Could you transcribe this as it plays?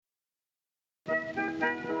Hello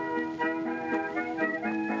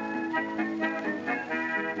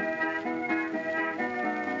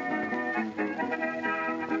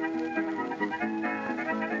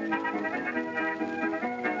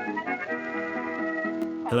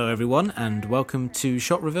everyone, and welcome to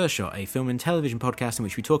Shot Reverse Shot, a film and television podcast in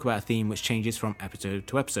which we talk about a theme which changes from episode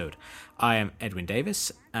to episode. I am Edwin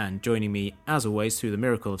Davis, and joining me, as always, through the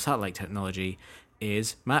miracle of satellite technology,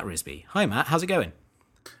 is Matt Risby. Hi Matt, how's it going?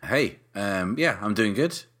 Hey, yeah, I'm doing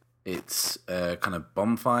good. It's kind of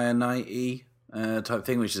bonfire night-y type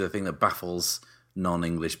thing, which is a thing that baffles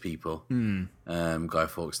non-English people. Guy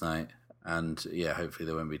Fawkes night, and yeah, hopefully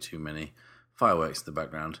there won't be too many fireworks in the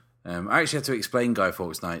background. I actually had to explain Guy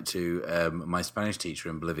Fawkes Night to my Spanish teacher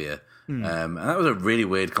in Bolivia, and that was a really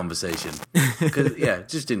weird conversation because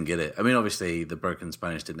just didn't get it. I mean, obviously the broken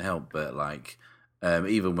Spanish didn't help, but like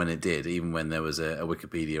even when it did, even when there was a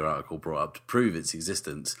Wikipedia article brought up to prove its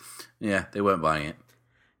existence, they weren't buying it.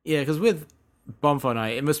 Yeah, because with Bonfire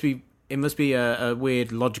Night, it must be a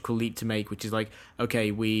weird logical leap to make, which is like,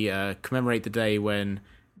 okay, we commemorate the day when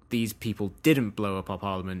these people didn't blow up our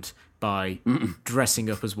parliament by dressing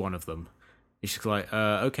up as one of them. It's just like,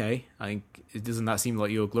 okay, doesn't that seem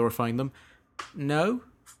like you're glorifying them? No.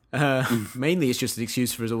 Mainly it's just an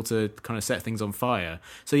excuse for us all to kind of set things on fire.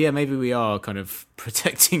 So yeah, maybe we are kind of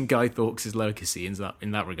protecting Guy Fawkes' legacy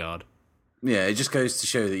in that regard. Yeah, it just goes to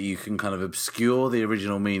show that you can kind of obscure the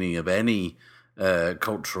original meaning of any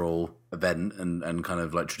cultural event and kind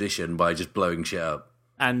of like tradition by just blowing shit up.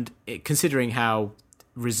 And considering how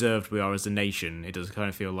reserved we are as a nation, it does kind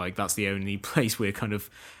of feel like that's the only place we're kind of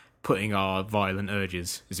putting our violent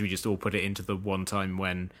urges, is we just all put it into the one time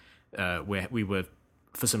when we were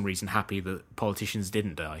for some reason happy that politicians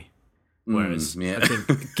didn't die. Whereas I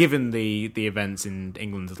think given the events in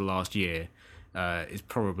England of the last year, is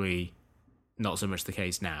probably not so much the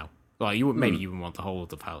case now. Like you maybe you wouldn't want the whole of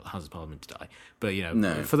the House of Parliament to die, but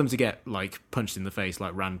for them to get like punched in the face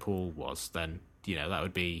like Rand Paul was, then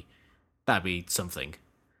that'd be something.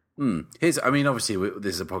 Obviously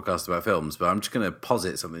this is a podcast about films, but I'm just going to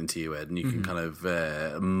posit something to you, Ed, and you can kind of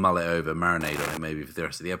mull it over, marinate on it maybe for the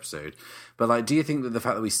rest of the episode. But like, do you think that the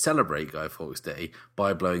fact that we celebrate Guy Fawkes Day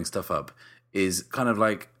by blowing stuff up is kind of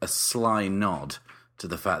like a sly nod to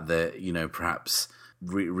the fact that, perhaps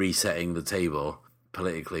resetting the table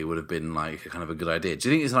politically would have been like a kind of a good idea? Do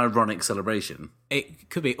you think it's an ironic celebration? It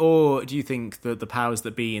could be. Or do you think that the powers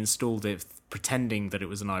that be installed it pretending that it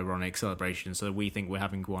was an ironic celebration, so we think we're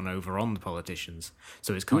having one over on the politicians?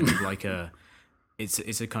 So it's kind of like it's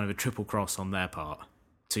a kind of a triple cross on their part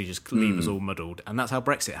to just leave us all muddled, and that's how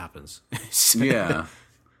Brexit happens. Yeah.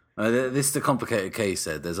 This is a complicated case,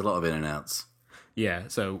 Ed. There's a lot of in and outs. Yeah,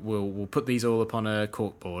 so we'll put these all up on a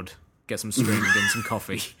corkboard, get some string and some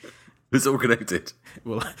coffee. It's all connected.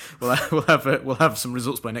 We'll have some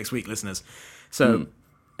results by next week, listeners. So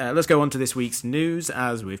let's go on to this week's news.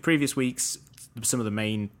 As with previous weeks, some of the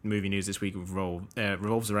main movie news this week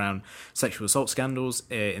revolves around sexual assault scandals.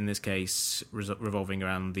 In this case, revolving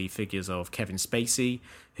around the figures of Kevin Spacey,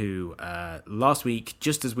 who last week,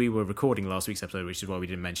 just as we were recording last week's episode, which is why we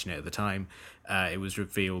didn't mention it at the time, it was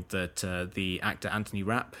revealed that the actor Anthony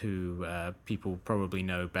Rapp, who people probably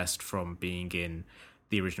know best from being in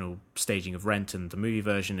the original staging of Rent and the movie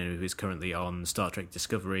version, and who is currently on Star Trek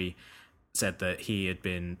Discovery, said that he had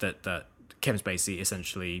been that Kevin Spacey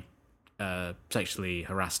essentially sexually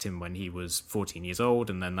harassed him when he was 14 years old,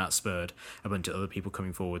 and then that spurred a bunch of other people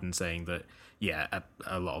coming forward and saying that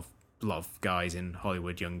a lot of guys in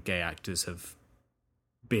Hollywood, young gay actors, have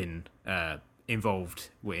been involved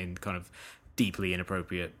in kind of deeply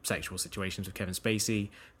inappropriate sexual situations with Kevin Spacey.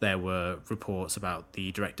 There were reports about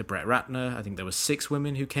the director Brett Ratner. I think there were 6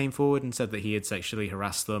 women who came forward and said that he had sexually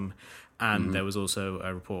harassed them. And there was also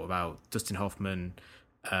a report about Dustin Hoffman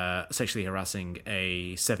sexually harassing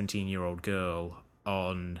a 17-year-old girl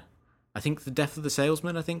on, I think, The Death of the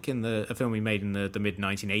Salesman, in a film he made in the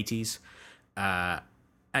mid-1980s.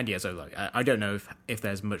 And yeah, so like I don't know if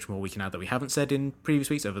there's much more we can add that we haven't said in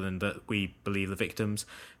previous weeks, other than that we believe the victims.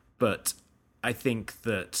 But I think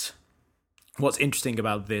that what's interesting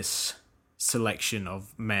about this selection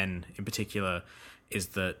of men in particular is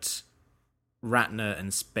that Ratner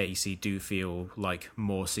and Spacey do feel like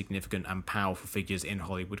more significant and powerful figures in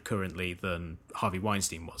Hollywood currently than Harvey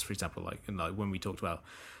Weinstein was, for example. Like when we talked about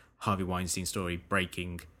Harvey Weinstein's story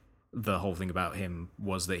breaking, the whole thing about him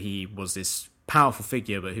was that he was this powerful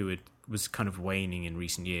figure, but who was kind of waning in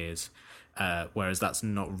recent years. Whereas that's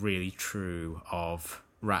not really true of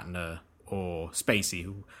Ratner or Spacey,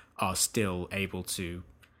 who are still able to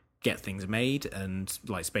get things made. And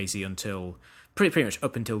like Spacey, until pretty much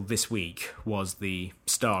up until this week was the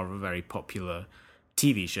star of a very popular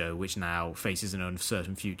TV show, which now faces an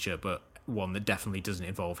uncertain future, but one that definitely doesn't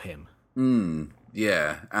involve him.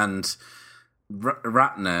 Yeah, and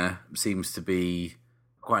Ratner seems to be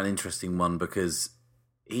quite an interesting one because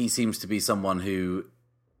he seems to be someone who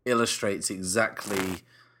illustrates exactly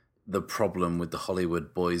the problem with the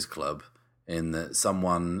Hollywood Boys Club, in that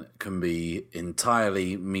someone can be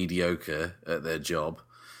entirely mediocre at their job,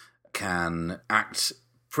 can act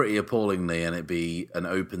pretty appallingly and it be an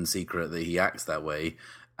open secret that he acts that way,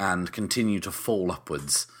 and continue to fall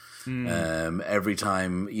upwards. Every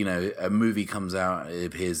time, a movie comes out, it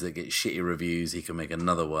appears that it gets shitty reviews, he can make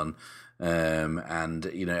another one. And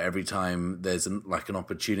every time there's an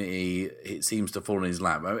opportunity, it seems to fall in his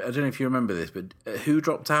lap. I don't know if you remember this, but who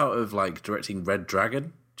dropped out of directing Red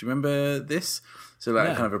Dragon? Do you remember this? So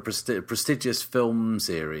kind of a prestigious film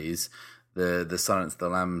series, the Silence of the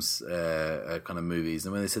Lambs kind of movies.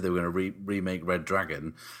 And when they said they were going to remake Red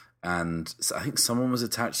Dragon, and so I think someone was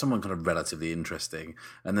attached, someone kind of relatively interesting,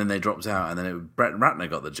 and then they dropped out, and then Brett Ratner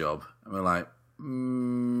got the job, and we're like,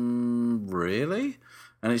 really?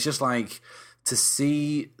 And it's just to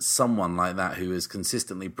see someone like that who is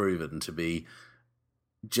consistently proven to be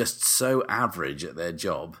just so average at their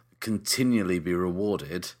job continually be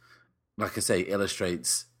rewarded, like I say,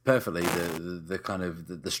 illustrates perfectly the kind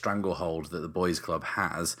of the stranglehold that the Boys Club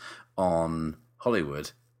has on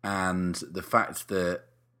Hollywood, and the fact that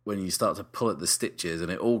when you start to pull at the stitches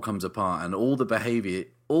and it all comes apart and all the behaviour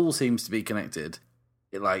all seems to be connected,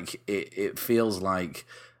 it feels like,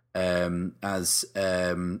 as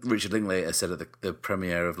Richard Linklater said at the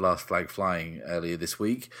premiere of Last Flag Flying earlier this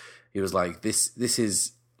week, he was like, this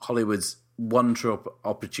is Hollywood's one true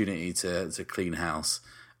opportunity to clean house,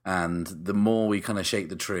 and the more we kind of shake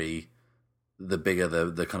the tree, the bigger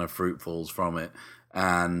the kind of fruit falls from it.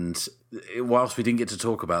 And whilst we didn't get to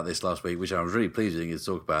talk about this last week, which I was really pleased we didn't get to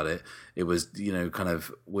talk about it, it was, kind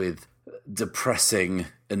of with depressing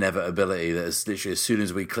inevitability that literally as soon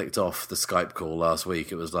as we clicked off the Skype call last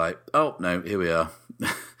week, it was like, oh, no, here we are.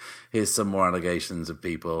 Here's some more allegations of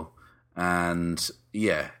people. And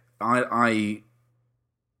yeah, I'm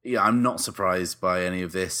not surprised by any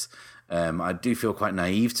of this. I do feel quite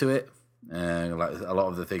naive to it. Like a lot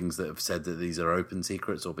of the things that have said that these are open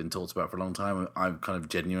secrets or been talked about for a long time, I've kind of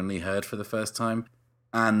genuinely heard for the first time.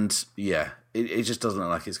 And yeah, it just doesn't look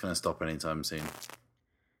like it's going to stop anytime soon.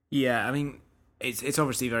 Yeah, I mean, it's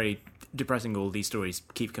obviously very depressing all these stories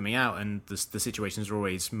keep coming out, and the situations are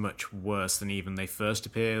always much worse than even they first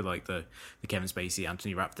appear. Like the Kevin Spacey,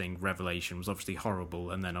 Anthony Rapp thing, revelation was obviously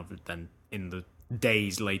horrible, and then in the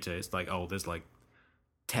days later, it's like, oh, there's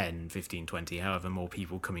 10, 15, 20, however more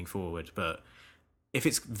people coming forward. But if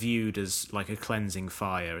it's viewed as a cleansing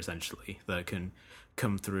fire, essentially, that can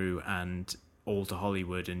come through and alter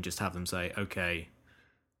Hollywood and just have them say, okay,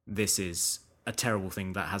 this is a terrible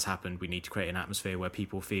thing that has happened, we need to create an atmosphere where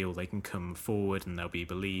people feel they can come forward and they'll be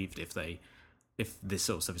believed if this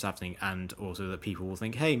sort of stuff is happening, and also that people will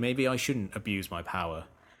think, hey, maybe I shouldn't abuse my power.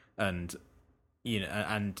 And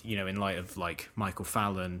in light of Michael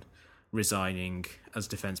Fallon resigning as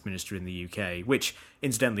Defence Minister in the UK, which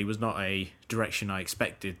incidentally was not a direction I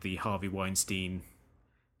expected the Harvey Weinstein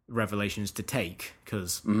revelations to take,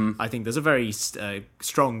 because I think there's a very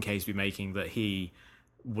strong case to be making that he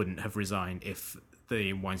wouldn't have resigned if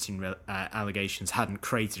the Weinstein allegations hadn't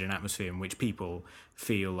created an atmosphere in which people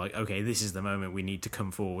feel like, okay, this is the moment we need to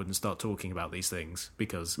come forward and start talking about these things,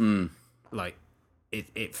 because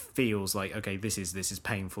it feels like, okay, this is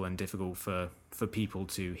painful and difficult for people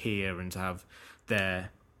to hear and to have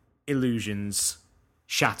their illusions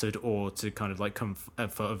shattered, or to kind of come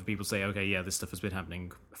for other people to say, okay, yeah, this stuff has been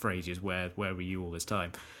happening for ages, where were you all this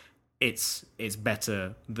time? It's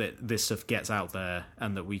better that this stuff gets out there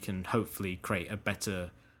and that we can hopefully create a better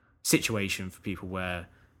situation for people where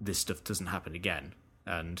this stuff doesn't happen again.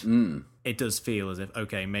 And it does feel as if,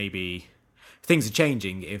 okay, maybe things are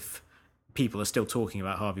changing if people are still talking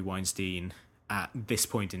about Harvey Weinstein at this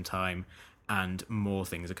point in time and more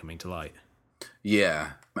things are coming to light.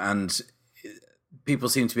 Yeah, and people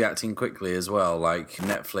seem to be acting quickly as well. Like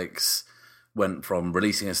Netflix went from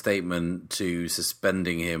releasing a statement to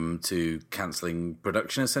suspending him to cancelling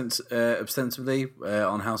production ostensibly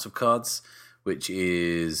on House of Cards, which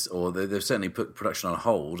is, or they've certainly put production on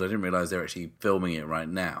hold. I didn't realise they're actually filming it right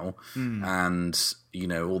now. And,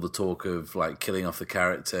 all the talk of killing off the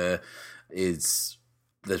character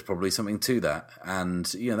there's probably something to that. And,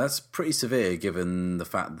 that's pretty severe given the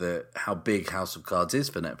fact that how big House of Cards is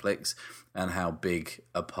for Netflix and how big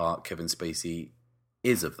a part Kevin Spacey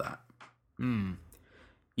is of that.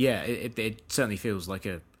 Yeah, it certainly feels like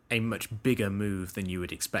a a much bigger move than you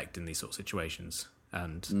would expect in these sort of situations,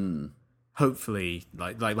 and hopefully,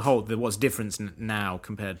 like what's different now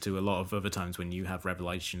compared to a lot of other times when you have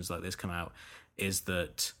revelations like this come out is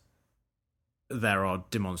that there are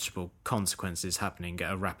demonstrable consequences happening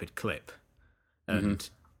at a rapid clip, and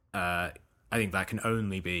I think that can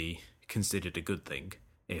only be considered a good thing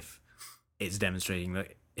if it's demonstrating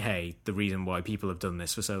that, hey, the reason why people have done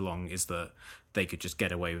this for so long is that they could just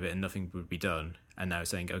get away with it and nothing would be done. And now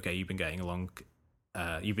saying, okay, you've been getting along,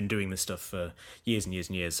 you've been doing this stuff for years and years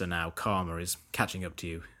and years, so now karma is catching up to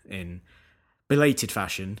you in belated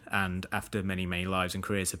fashion, and after many, many lives and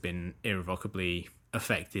careers have been irrevocably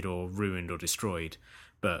affected or ruined or destroyed.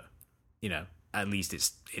 But, at least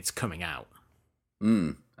it's coming out.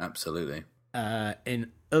 Absolutely.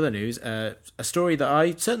 In other news, a story that I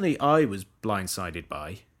was blindsided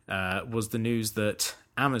by was the news that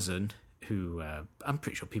Amazon, who I'm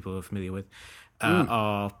pretty sure people are familiar with,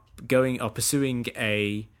 are pursuing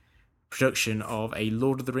a production of a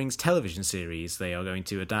Lord of the Rings television series. They are going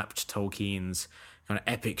to adapt Tolkien's kind of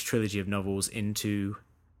epic trilogy of novels into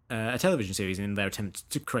a television series in their attempt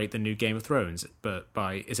to create the new Game of Thrones, but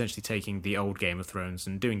by essentially taking the old Game of Thrones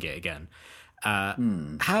and doing it again.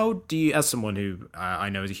 How do you, as someone who I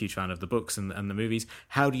know is a huge fan of the books and the movies,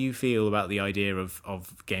 how do you feel about the idea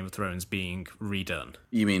of Game of Thrones being redone?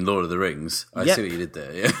 You mean Lord of the Rings? I Yep. see what you did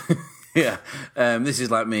there, yeah. Yeah. This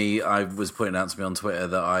is like me. I was pointing out to me on Twitter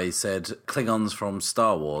that I said Klingons from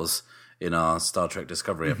Star Wars in our Star Trek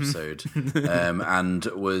Discovery episode, and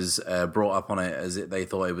was brought up on it as they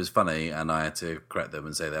thought it was funny, and I had to correct them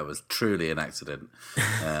and say that was truly an accident.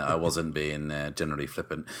 I wasn't being generally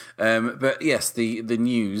flippant. But yes, the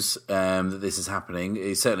news that this is happening,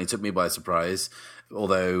 it certainly took me by surprise,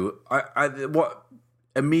 although what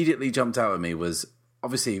immediately jumped out at me was,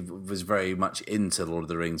 obviously was very much into Lord of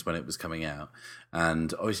the Rings when it was coming out,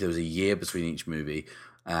 and obviously there was a year between each movie,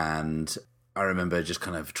 and I remember just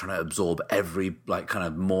kind of trying to absorb every kind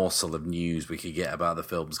of morsel of news we could get about the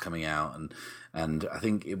films coming out, and I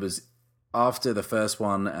think it was after the first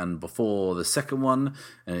one and before the second one,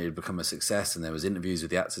 and it had become a success, and there was interviews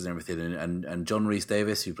with the actors and everything, and John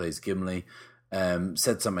Rhys-Davies, who plays Gimli,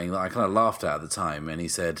 said something that I kind of laughed at the time, and he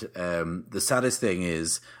said, the saddest thing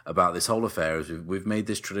is about this whole affair is we've made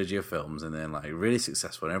this trilogy of films, and they're really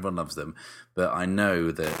successful and everyone loves them, but I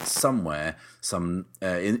know that somewhere,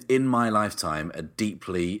 in my lifetime, a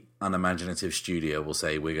deeply unimaginative studio will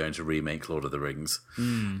say we're going to remake Lord of the Rings.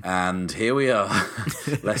 And here we are,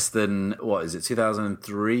 less than,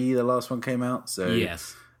 2003 the last one came out? So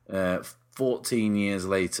Yes. 14 years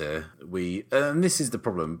later, and this is the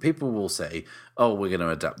problem. People will say, oh, we're going to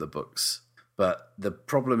adapt the books. But the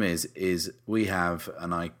problem is we have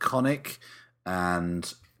an iconic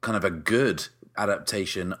and kind of a good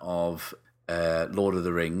adaptation of Lord of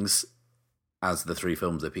the Rings as the three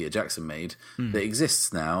films that Peter Jackson made that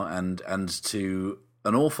exists now. And to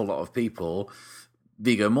an awful lot of people,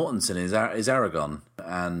 Viggo Mortensen is Aragorn.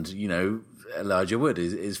 And, Elijah Wood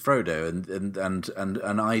is Frodo,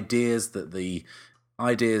 and ideas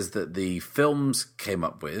that the films came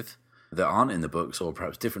up with that aren't in the books or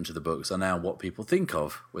perhaps different to the books are now what people think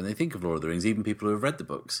of when they think of Lord of the Rings, even people who have read the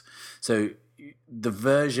books. So the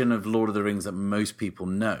version of Lord of the Rings that most people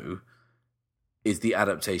know is the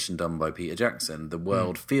adaptation done by Peter Jackson. The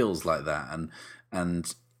world feels like that,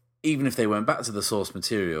 and even if they went back to the source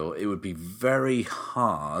material, it would be very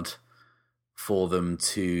hard for them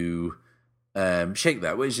to shake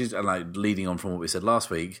that, which is leading on from what we said last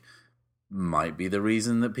week, might be the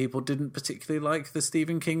reason that people didn't particularly like the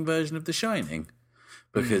Stephen King version of The Shining,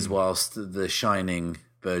 because whilst the Shining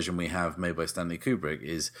version we have made by Stanley Kubrick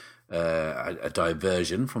is a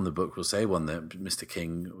diversion from the book, we'll say, one that Mr.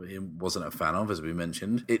 King wasn't a fan of, as we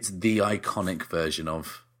mentioned, it's the iconic version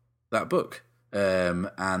of that book,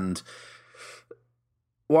 and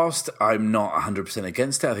whilst I'm not 100%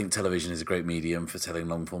 against it, I think television is a great medium for telling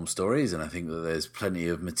long-form stories, and I think that there's plenty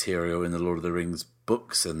of material in the Lord of the Rings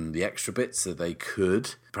books and the extra bits that they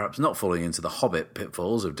could, perhaps not falling into the Hobbit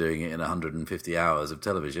pitfalls of doing it in 150 hours of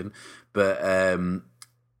television, but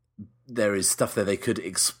there is stuff that they could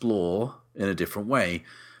explore in a different way.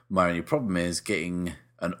 My only problem is getting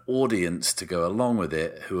an audience to go along with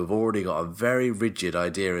it who have already got a very rigid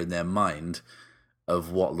idea in their mind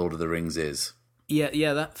of what Lord of the Rings is.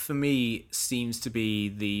 Yeah, that for me seems to be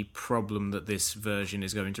the problem that this version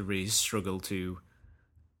is going to really struggle to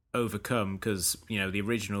overcome, because the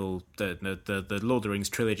original, the Lord of the Rings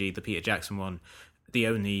trilogy, the Peter Jackson one, the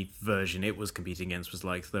only version it was competing against was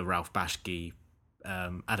like the Ralph Bakshi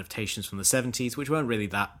adaptations from the 70s, which weren't really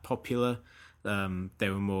that popular. They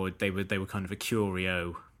were kind of a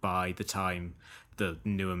curio by the time the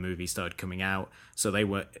newer movies started coming out.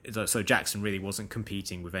 So Jackson really wasn't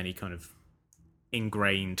competing with any kind of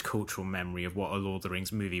ingrained cultural memory of what a Lord of the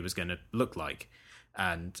Rings movie was going to look like.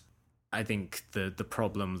 And I think the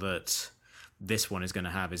problem that this one is going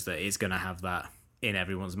to have is that it's going to have that in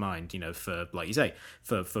everyone's mind, for, like you say,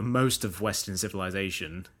 for most of Western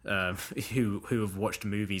civilization, who have watched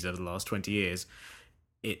movies over the last 20 years,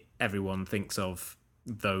 everyone thinks of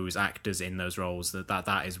those actors in those roles,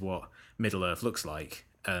 that is what Middle-earth looks like.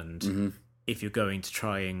 And if you're going to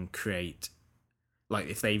try and create, like,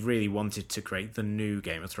 if they really wanted to create the new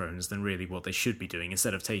Game of Thrones, then really what they should be doing,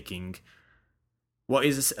 instead of taking what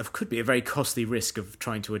could be a very costly risk of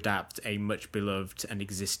trying to adapt a much beloved and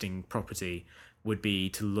existing property, would be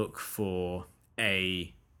to look for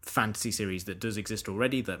a fantasy series that does exist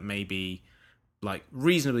already, that may be like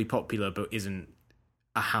reasonably popular but isn't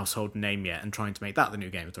a household name yet, and trying to make that the new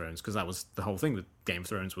Game of Thrones, because that was the whole thing with Game of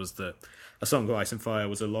Thrones, was that A Song of Ice and Fire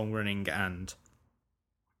was a long-running and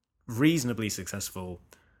reasonably successful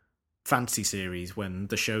fantasy series when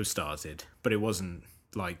the show started, but it wasn't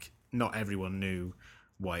like, not everyone knew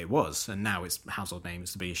what it was, and now it's household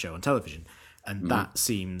names to be a show on television, and that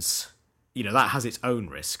seems, that has its own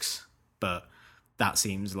risks, but that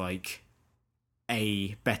seems like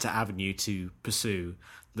a better avenue to pursue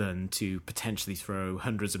than to potentially throw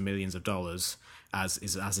hundreds of millions of dollars, as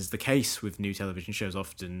is the case with new television shows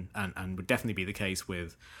often, and would definitely be the case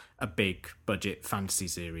with a big budget fantasy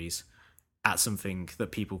series, at something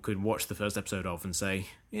that people could watch the first episode of and say,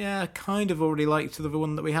 yeah, I kind of already liked the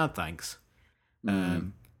one that we had, thanks.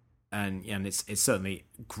 And it's certainly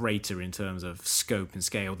greater in terms of scope and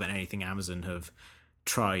scale than anything Amazon have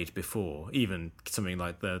tried before. Even something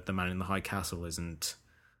like the Man in the High Castle isn't,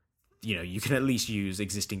 you can at least use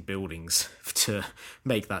existing buildings to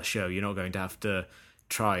make that show. You're not going to have to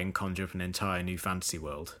try and conjure up an entire new fantasy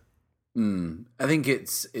world. I think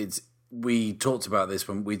it's we talked about this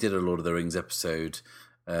when we did a Lord of the Rings episode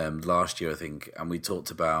last year, I think, and we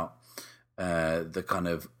talked about the kind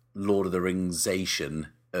of Lord of the Ringsation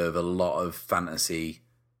of a lot of fantasy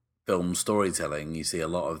film storytelling. You see a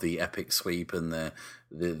lot of the epic sweep and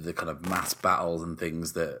the kind of mass battles and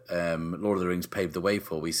things that Lord of the Rings paved the way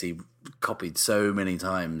for. We see copied so many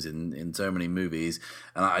times in so many movies,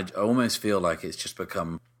 and I almost feel like it's just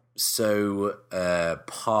become so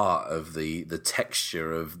part of the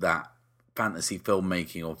texture of that fantasy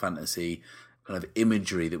filmmaking or fantasy kind of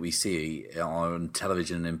imagery that we see on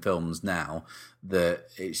television and in films now, that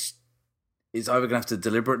it's either going to have to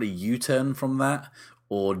deliberately U-turn from that,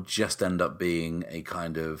 or just end up being a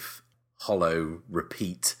kind of hollow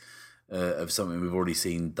repeat of something we've already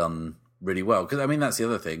seen done really well. Because, I mean, that's the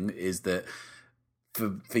other thing, is that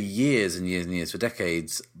for years and years and years, for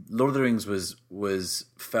decades, Lord of the Rings was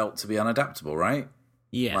felt to be unadaptable, right?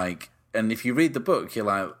 Yeah. And if you read the book, you're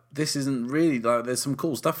like, this isn't really, there's some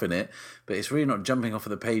cool stuff in it, but it's really not jumping off of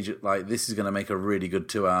the page like, this is going to make a really good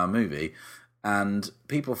 2-hour movie. And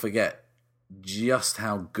people forget just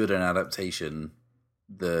how good an adaptation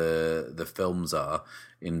the films are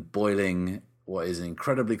in boiling what is an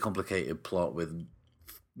incredibly complicated plot with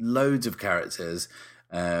loads of characters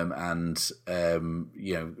and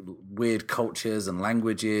weird cultures and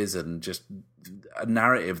languages, and just a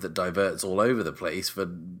narrative that diverts all over the place for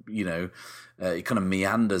it kind of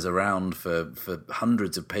meanders around for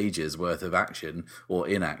hundreds of pages worth of action or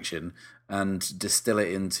inaction, and distill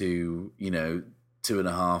it into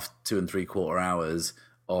 2.5, 2 3/4 hours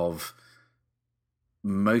of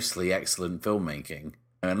mostly excellent filmmaking.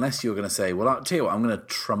 Unless you're going to say, well, I'll tell you what, I'm going to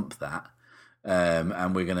trump that,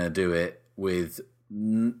 and we're going to do it with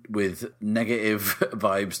negative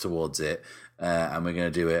vibes towards it, and we're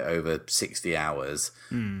going to do it over 60 hours.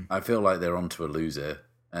 I feel like they're onto a loser.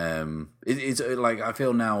 It's like, I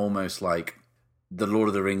feel now almost like the Lord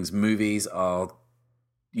of the Rings movies are,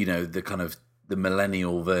 the kind of the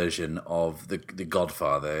millennial version of the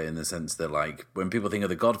Godfather, in the sense that, like, when people think of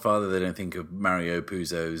the Godfather, they don't think of Mario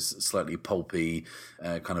Puzo's slightly pulpy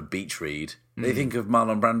kind of beach read. They think of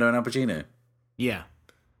Marlon Brando and Al Pacino. Yeah.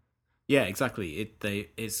 Yeah, exactly.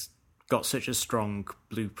 It's got such a strong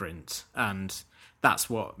blueprint, and that's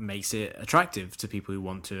what makes it attractive to people who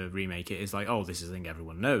want to remake it. Is like, oh, this is a thing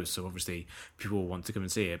everyone knows, so obviously people will want to come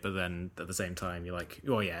and see it. But then at the same time, you're like,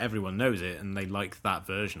 oh yeah, everyone knows it, and they like that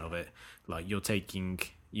version of it. Like, you're taking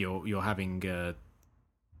a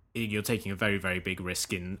very, very big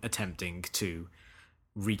risk in attempting to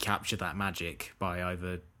recapture that magic by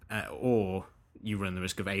either or you run the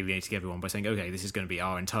risk of alienating everyone by saying, okay, this is going to be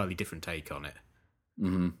our entirely different take on it.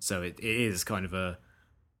 Mm-hmm. So it is kind of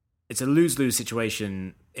it's a lose-lose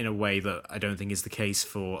situation in a way that I don't think is the case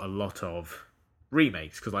for a lot of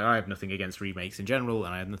remakes, because like I have nothing against remakes in general,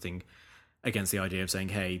 and I have nothing against the idea of saying,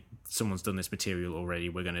 hey, someone's done this material already,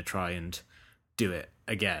 we're going to try and do it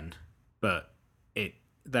again. But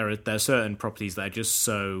there are certain properties that are just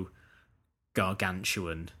so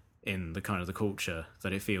gargantuan in the kind of the culture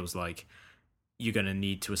that it feels like you're going to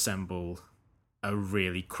need to assemble a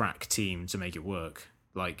really crack team to make it work.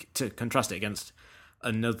 Like, to contrast it against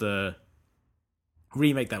another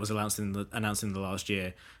remake that was announced in the last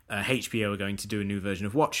year, HBO are going to do a new version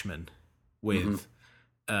of Watchmen with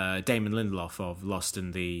Damon Lindelof of Lost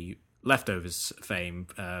and the Leftovers fame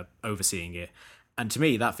overseeing it. And to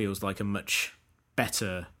me, that feels like a much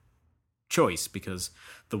better choice, because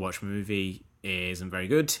the Watchmen movie isn't very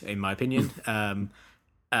good, in my opinion. But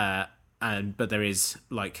there is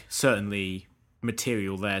like certainly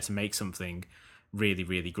material there to make something really,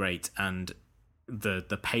 really great. And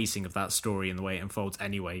the pacing of that story and the way it unfolds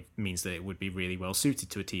anyway means that it would be really well suited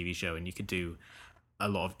to a TV show, and you could do a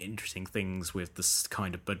lot of interesting things with the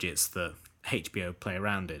kind of budgets that HBO play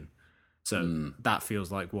around in. So that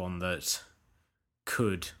feels like one that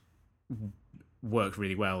could work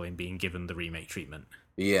really well in being given the remake treatment.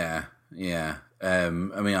 Yeah. I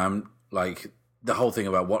mean, I'm like, the whole thing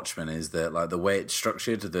about Watchmen is that like the way it's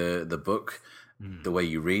structured, the book, the way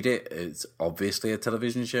you read it, it's obviously a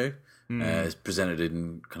television show. It's presented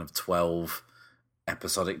in kind of 12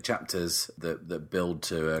 episodic chapters that build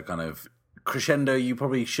to a kind of crescendo you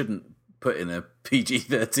probably shouldn't put in a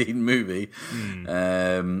PG-13 movie.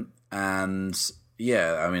 And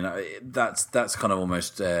yeah, I mean, that's kind of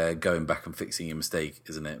almost going back and fixing your mistake,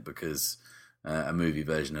 isn't it? Because a movie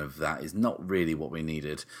version of that is not really what we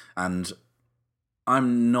needed. And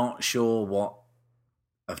I'm not sure what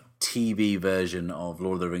a TV version of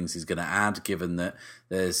Lord of the Rings is going to add, given that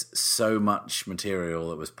there's so much material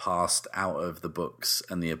that was passed out of the books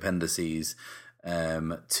and the appendices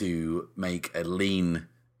to make a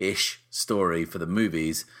lean-ish story for the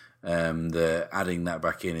movies. That adding that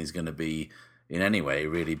back in is going to be, in any way,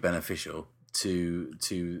 really beneficial to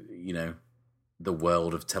you know, the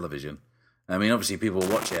world of television. I mean, obviously people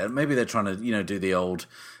will watch it. Maybe they're trying to, you know, do the old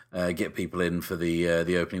get people in for the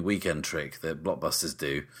opening weekend trick that blockbusters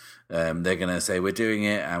do. They're going to say, we're doing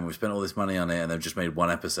it and we've spent all this money on it, and they've just made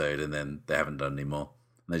one episode and then they haven't done any more.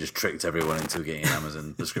 And they just tricked everyone into getting an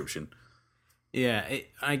Amazon subscription. Yeah,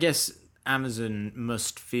 I guess Amazon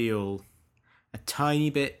must feel a tiny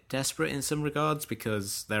bit desperate in some regards,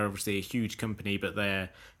 because they're obviously a huge company, but their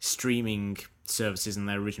streaming services and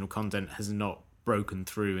their original content has not broken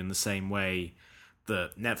through in the same way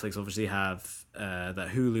that Netflix obviously have,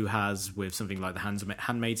 that Hulu has with something like The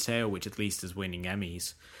Handmaid's Tale, which at least is winning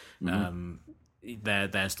Emmys.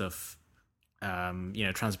 Their stuff, you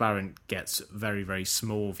know, Transparent gets very, very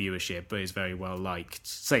small viewership, but is very well liked.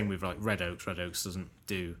 Same with like Red Oaks. Red Oaks doesn't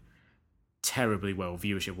do terribly well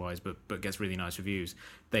viewership wise, but gets really nice reviews.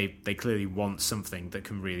 They clearly want something that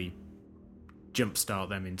can really jumpstart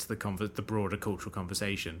them into the broader cultural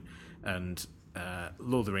conversation, and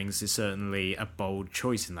Lord of the Rings is certainly a bold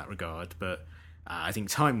choice in that regard. But I think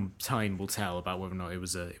time will tell about whether or not it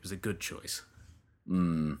was a good choice.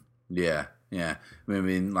 Yeah. I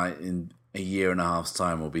mean, like in a year and a half's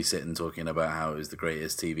time, we'll be sitting talking about how it was the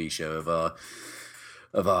greatest TV show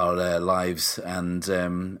of our lives, and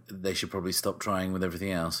they should probably stop trying with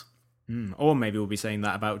everything else. Or maybe we'll be saying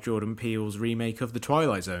that about Jordan Peele's remake of The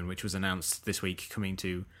Twilight Zone, which was announced this week, coming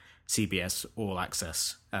to CBS All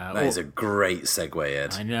Access. That is a great segue,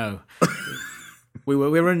 Ed. I know. we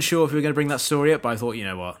were unsure if we were going to bring that story up, but I thought, you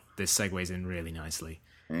know what, this segues in really nicely.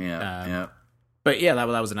 Yeah. But yeah, that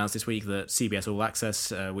was announced this week, that CBS All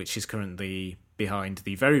Access, which is currently behind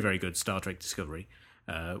the very, very good Star Trek Discovery,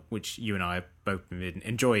 which you and I have both been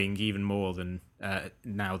enjoying even more than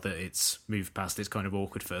now that it's moved past its kind of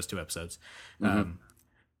awkward first two episodes.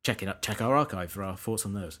 Check our archive for our thoughts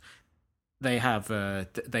on those. They've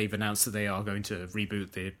announced that they are going to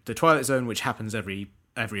reboot the Twilight Zone, which happens every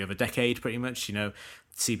other decade, pretty much. You know,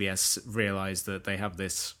 CBS realised that they have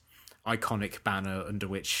this iconic banner under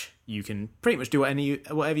which you can pretty much do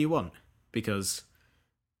whatever you want, because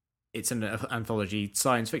it's an anthology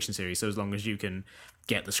science fiction series. So as long as you can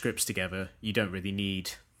get the scripts together, you don't really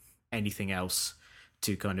need anything else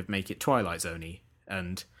to kind of make it Twilight Zone-y.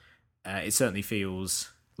 And it certainly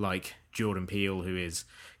feels like Jordan Peele, who is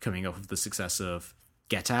coming off of the success of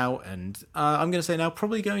Get Out, and I'm going to say now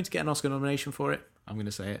probably going to get an Oscar nomination for it. I'm going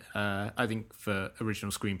to say it. I think for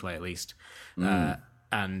original screenplay at least.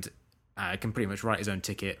 And can pretty much write his own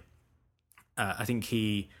ticket. I think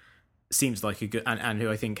he seems like a good, and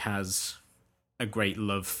who I think has a great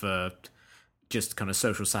love for just kind of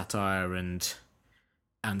social satire and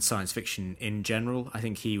and science fiction in general. I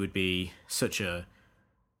think he would be such a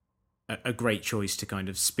great choice to kind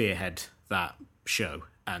of spearhead that show,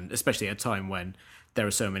 and especially at a time when there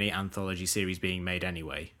are so many anthology series being made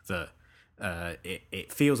anyway, that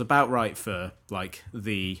it feels about right for like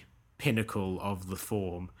the pinnacle of the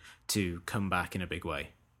form to come back in a big way.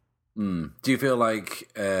 Do you feel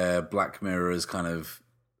like Black Mirror has kind of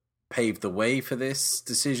paved the way for this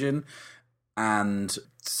decision? And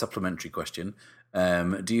supplementary question,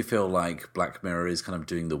 do you feel like Black Mirror is kind of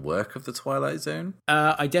doing the work of the Twilight Zone?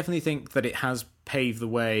 I definitely think that it has paved the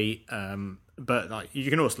way, but like you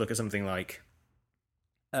can also look at something like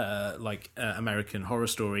American Horror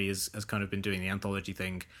Story has kind of been doing the anthology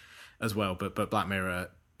thing as well, but Black Mirror,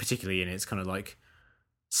 particularly in its kind of like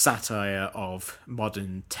satire of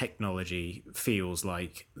modern technology, feels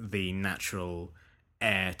like the natural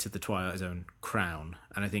heir to the Twilight Zone crown.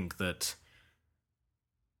 And I think that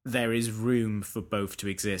there is room for both to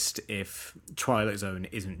exist if Twilight Zone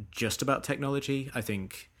isn't just about technology. I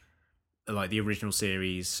think like the original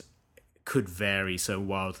series could vary so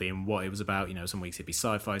wildly in what it was about. You know, some weeks it'd be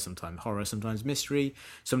sci-fi, sometimes horror, sometimes mystery,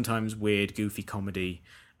 sometimes weird, goofy comedy.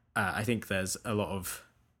 I think there's a lot of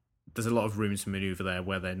room to maneuver there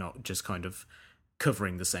where they're not just kind of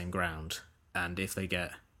covering the same ground. And if they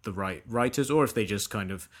get the right writers, or if they just kind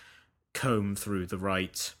of comb through the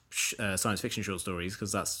right science fiction short stories,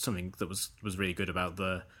 because that's something that was really good about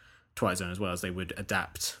the Twilight Zone as well, as they would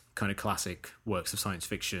adapt kind of classic works of science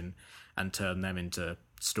fiction and turn them into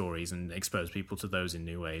stories and expose people to those in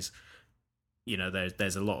new ways. You know,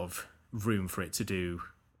 there's a lot of room for it to do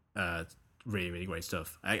really, really great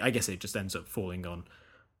stuff. I guess it just ends up falling on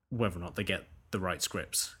whether or not they get the right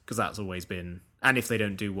scripts, because that's always been, and if they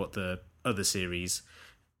don't do what the other series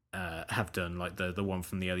have done, like the one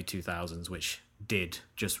from the early 2000s, which did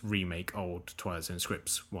just remake old Twilight Zone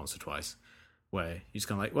scripts once or twice, where you're just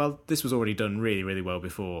kind of like, well, this was already done really, really well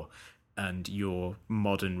before, and your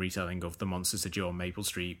modern retelling of the monsters that you're on Maple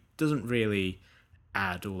Street doesn't really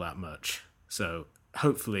add all that much. So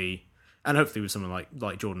hopefully with someone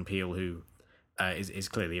like Jordan Peele, who is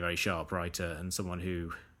clearly a very sharp writer and someone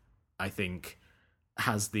who I think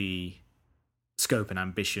has the scope and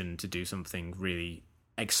ambition to do something really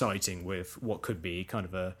exciting with what could be kind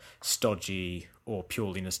of a stodgy or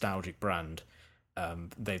purely nostalgic brand.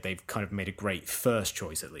 They've kind of made a great first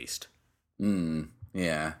choice, at least.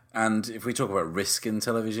 Yeah, and if we talk about risk in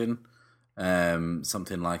television,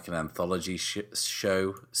 something like an anthology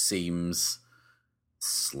show seems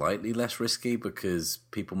slightly less risky, because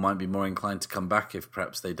people might be more inclined to come back if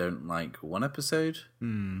perhaps they don't like one episode.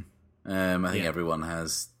 I think everyone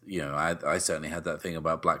has, you know, I certainly had that thing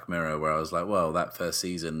about Black Mirror where I was like, well, that first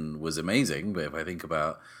season was amazing, but if I think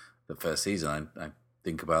about the first season, I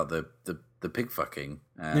think about the pig fucking,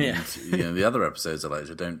 and you know, the other episodes I liked.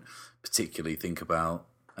 I don't particularly think about.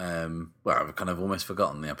 Well, I've kind of almost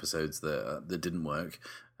forgotten the episodes that didn't work,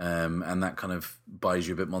 and that kind of buys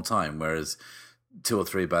you a bit more time. Whereas 2 or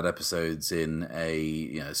 3 bad episodes in a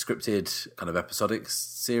scripted kind of episodic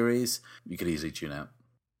series, you could easily tune out.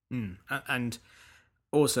 And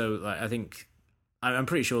also, like, I think I'm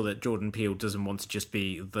pretty sure that Jordan Peele doesn't want to just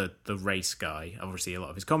be the race guy. Obviously, a lot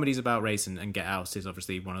of his comedies about race, and Get Out is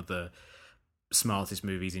obviously one of the smartest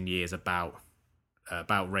movies in years about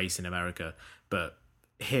race in America. But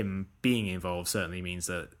him being involved certainly means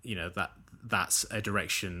that, you know, that's a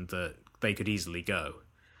direction that they could easily go.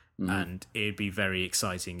 And it'd be very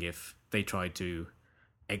exciting if they tried to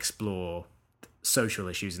explore social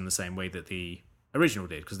issues in the same way that the original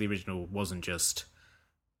did, because the original wasn't just,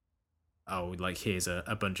 oh, like, here's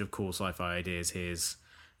a bunch of cool sci-fi ideas, here's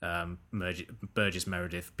Burgess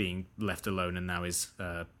Meredith being left alone and now his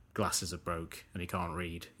glasses are broke and he can't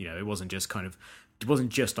read. You know, it wasn't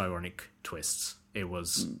just ironic twists. It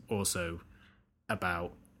was also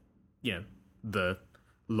about, you know, the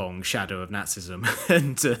long shadow of Nazism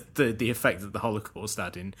and the effect that the Holocaust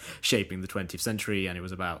had in shaping the 20th century, and it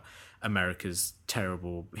was about America's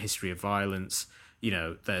terrible history of violence. You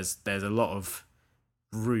know, there's a lot of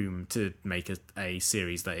room to make a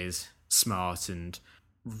series that is smart and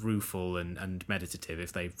rueful and meditative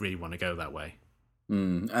if they really want to go that way.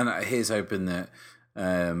 And here's hoping that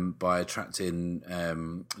by attracting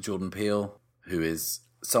Jordan Peele, who is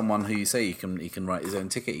someone who you say he can write his own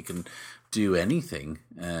ticket, he can do anything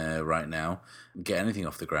right now, get anything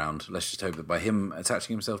off the ground. Let's just hope that by him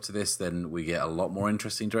attaching himself to this, then we get a lot more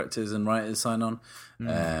interesting directors and writers sign on.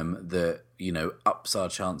 That, you know, ups our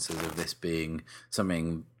chances of this being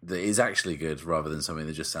something that is actually good rather than something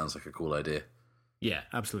that just sounds like a cool idea. Yeah,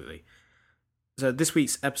 absolutely. So this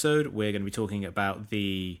week's episode, we're going to be talking about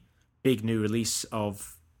the big new release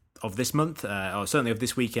of of this month, or certainly of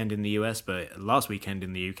this weekend in the US, but last weekend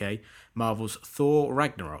in the UK, Marvel's Thor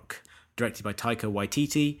Ragnarok, directed by Taika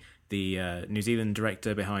Waititi, the New Zealand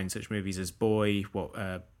director behind such movies as Boy,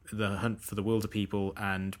 The Hunt for the Wilder People,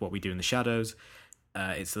 and What We Do in the Shadows.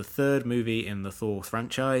 It's the third movie in the Thor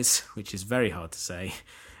franchise, which is very hard to say,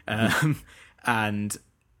 and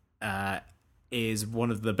is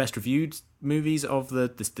one of the best reviewed movies of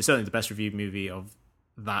certainly the best reviewed movie of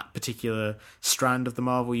that particular strand of the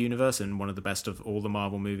Marvel universe, and one of the best of all the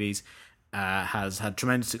Marvel movies. Has had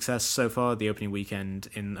tremendous success so far. The opening weekend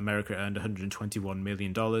in America earned $121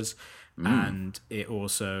 million, and it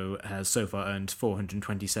also has so far earned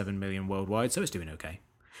 $427 million worldwide, so it's doing okay.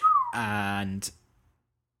 And,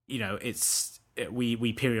 you know,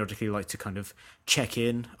 we periodically like to kind of check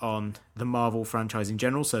in on the Marvel franchise in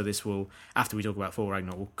general, so this will, after we talk about Thor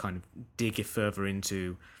Ragnarok, we'll kind of dig further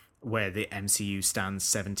into where the MCU stands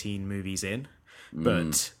 17 movies in.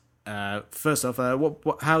 But first off,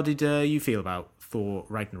 how did you feel about Thor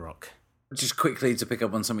Ragnarok? Just quickly to pick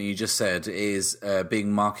up on something you just said, is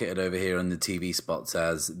being marketed over here on the TV spots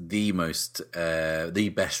as the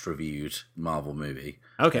best reviewed Marvel movie.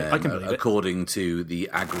 Okay, I can believe it. According to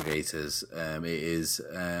the aggregators, it is,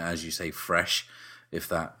 as you say, fresh, if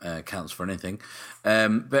that counts for anything.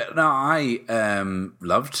 But no, I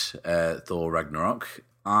loved Thor Ragnarok.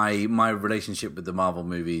 My relationship with the Marvel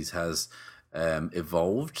movies has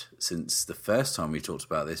evolved since the first time we talked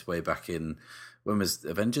about this, way back in, when was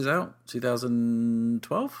Avengers out?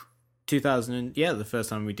 2012? 2000, yeah, the first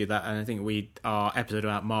time we did that, and I think our episode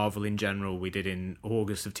about Marvel in general we did in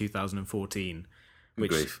August of 2014,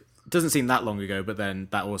 which doesn't seem that long ago, but then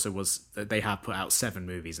that also was, they have put out 7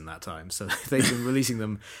 movies in that time, so they've been releasing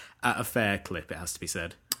them at a fair clip, it has to be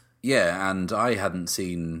said. Yeah, and I hadn't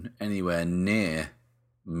seen anywhere near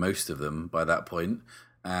most of them by that point.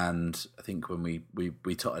 And I think when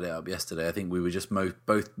we totted it up yesterday, I think we were just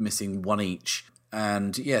both missing one each.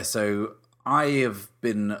 And yeah, so I have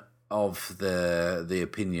been of the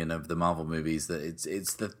opinion of the Marvel movies that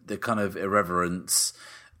it's the kind of irreverence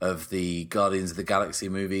of the Guardians of the Galaxy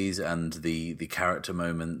movies and the character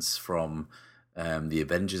moments from the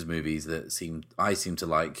Avengers movies that I seem to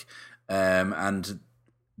like, and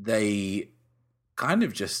they kind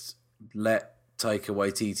of just let Taika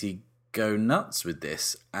Waititi go nuts with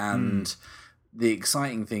this. And the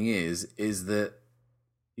exciting thing is that,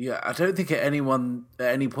 yeah, I don't think at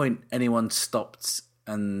any point anyone stopped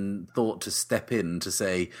and thought to step in to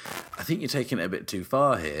say, I think you're taking it a bit too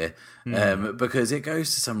far here, because it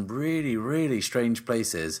goes to some really, really strange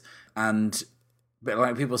places. But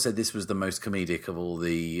like people said, this was the most comedic of all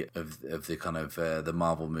the kind of the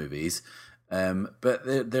Marvel movies,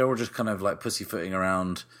 but they're all just kind of like pussyfooting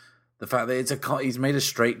around the fact that he's made a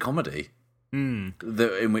straight comedy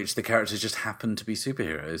in which the characters just happen to be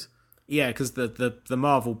superheroes. Yeah, because the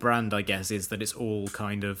Marvel brand, I guess, is that it's all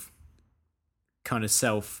kind of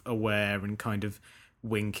self-aware and kind of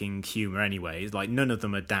winking humour anyway. Like, none of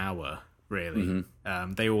them are dour, really.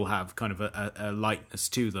 They all have kind of a lightness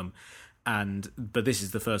to them. But this is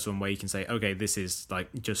the first one where you can say, okay, this is like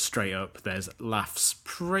just straight up. There's laughs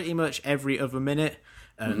pretty much every other minute,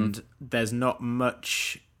 and there's not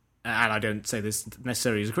much. And I don't say this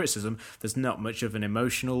necessarily as a criticism. There's not much of an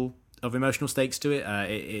emotional stakes to it.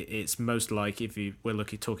 It's most like, if we're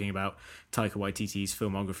talking about Taika Waititi's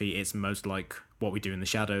filmography, it's most like What We Do in the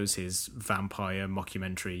Shadows, his vampire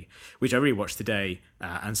mockumentary, which I rewatched today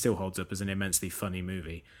and still holds up as an immensely funny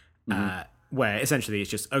movie. Where essentially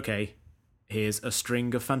it's just, okay, here's a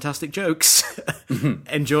string of fantastic jokes.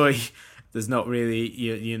 Enjoy. There's not really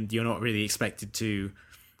you're not really expected to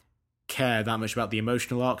care that much about the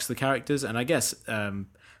emotional arcs of the characters, and I guess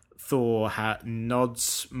Thor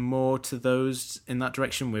nods more to those in that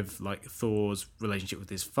direction, with like Thor's relationship with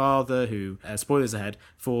his father, who spoilers ahead,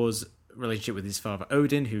 Thor's relationship with his father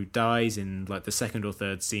Odin, who dies in like the second or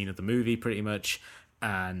third scene of the movie pretty much,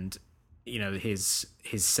 and you know, his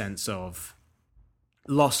sense of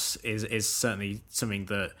loss is certainly something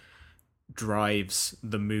that drives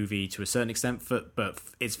the movie to a certain extent, but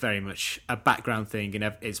it's very much a background thing,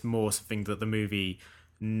 and it's more something that the movie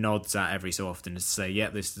nods at every so often to say, yeah,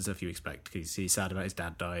 this is the stuff you expect, because he's sad about his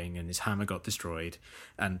dad dying and his hammer got destroyed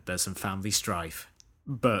and there's some family strife.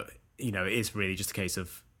 But, you know, it's really just a case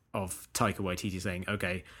of Taika Waititi saying,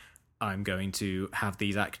 okay, I'm going to have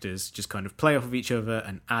these actors just kind of play off of each other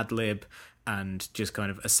and ad-lib and just kind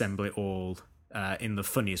of assemble it all in the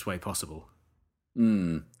funniest way possible.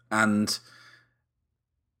 And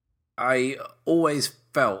I always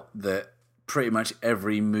felt that pretty much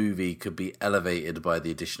every movie could be elevated by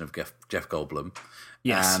the addition of Jeff Goldblum.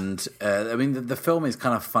 Yes. And, I mean, the film is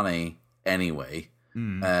kind of funny anyway,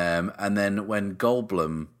 And then when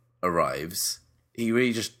Goldblum arrives, he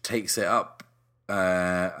really just takes it up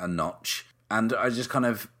a notch. And I just kind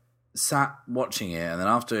of sat watching it, and then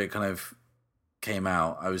after it kind of came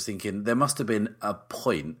out, I was thinking there must have been a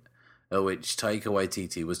point at which Taika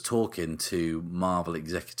Waititi was talking to Marvel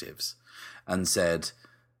executives and said,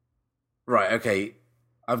 right, okay,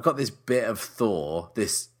 I've got this bit of Thor,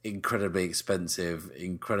 this incredibly expensive,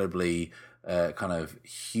 incredibly kind of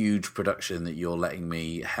huge production that you're letting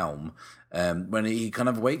me helm. When he kind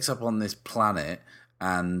of wakes up on this planet,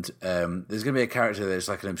 and there's going to be a character that's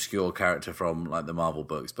like an obscure character from like the Marvel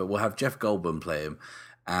books, but we'll have Jeff Goldblum play him,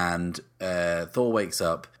 and Thor wakes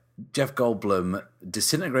up. Jeff Goldblum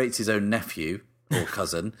disintegrates his own nephew or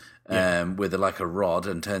cousin with like a rod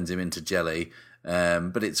and turns him into jelly.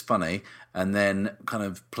 But it's funny, and then kind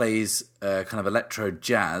of plays kind of electro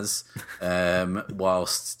jazz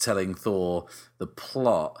whilst telling Thor the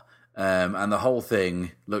plot, and the whole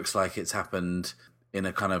thing looks like it's happened in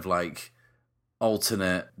a kind of like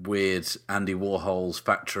alternate, weird Andy Warhol's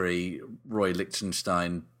factory, Roy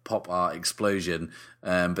Lichtenstein pop art explosion,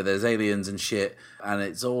 but there's aliens and shit, and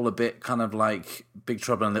it's all a bit kind of like Big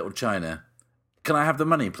Trouble in Little China. Can I have the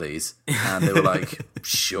money, please? And they were like,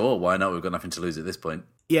 sure, why not? We've got nothing to lose at this point.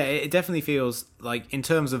 Yeah, it definitely feels like, in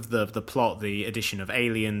terms of the plot, the addition of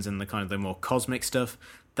aliens and the kind of the more cosmic stuff,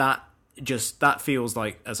 that feels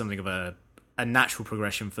like something of a natural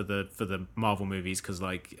progression for the Marvel movies. Because,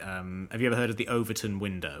 like, have you ever heard of the Overton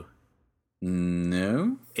window?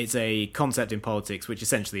 No. It's a concept in politics which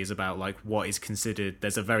essentially is about like what is considered.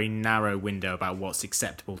 There's a very narrow window about what's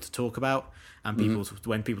acceptable to talk about, and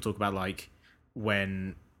when people talk about like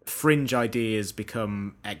when fringe ideas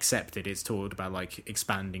become accepted, it's talked about like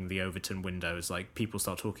expanding the Overton windows. Like people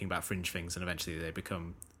start talking about fringe things, and eventually they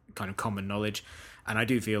become kind of common knowledge. And I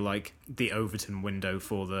do feel like the Overton window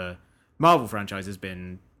for the Marvel franchise has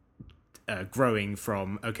been growing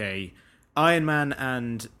from, okay, Iron Man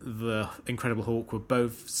and the Incredible Hulk were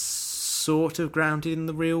both sort of grounded in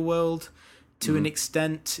the real world to an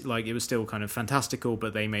extent. Like, it was still kind of fantastical,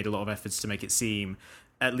 but they made a lot of efforts to make it seem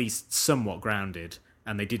at least somewhat grounded,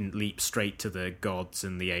 and they didn't leap straight to the gods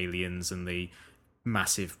and the aliens and the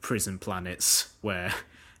massive prison planets where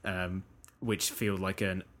which feel like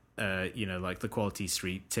like the Quality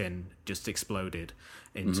Street tin just exploded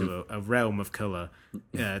into a realm of colour.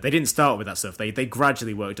 They didn't start with that stuff. They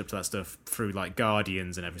gradually worked up to that stuff through like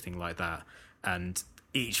Guardians and everything like that. And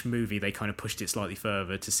each movie they kind of pushed it slightly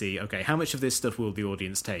further to see, okay, how much of this stuff will the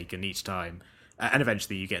audience take? And each time, and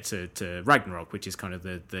eventually you get to Ragnarok, which is kind of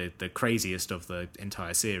the craziest of the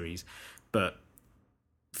entire series. But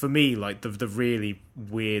for me, like the really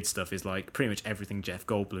weird stuff is like pretty much everything Jeff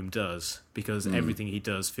Goldblum does, because everything he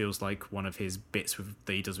does feels like one of his bits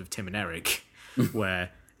that he does with Tim and Eric, where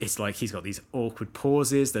it's like he's got these awkward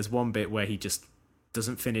pauses. There's one bit where he just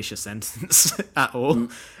doesn't finish a sentence at all,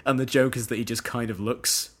 and the joke is that he just kind of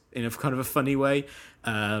looks in a kind of a funny way,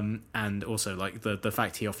 and also like the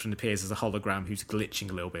fact he often appears as a hologram who's glitching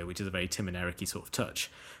a little bit, which is a very Tim and Eric-y sort of touch.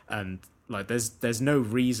 And like there's no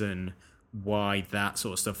reason why that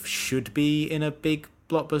sort of stuff should be in a big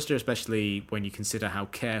blockbuster, especially when you consider how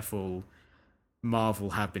careful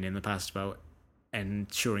Marvel have been in the past about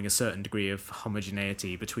ensuring a certain degree of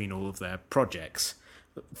homogeneity between all of their projects.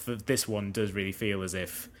 For this one does really feel as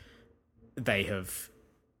if they have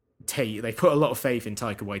they put a lot of faith in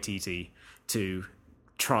Taika Waititi to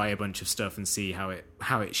try a bunch of stuff and see how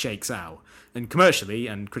it shakes out. And commercially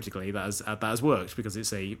and critically, that has worked, because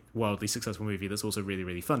it's a wildly successful movie that's also really,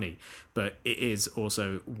 really funny. But it is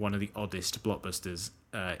also one of the oddest blockbusters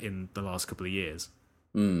in the last couple of years.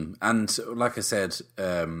 And like I said,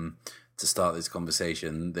 to start this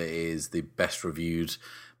conversation, that is the best reviewed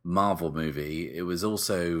Marvel movie. It was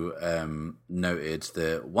also noted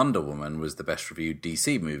that Wonder Woman was the best reviewed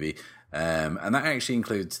DC movie, and that actually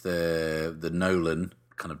includes the Nolan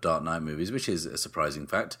kind of Dark Knight movies, which is a surprising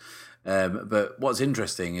fact. But what's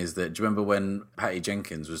interesting is that, do you remember when Patty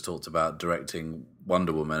Jenkins was talked about directing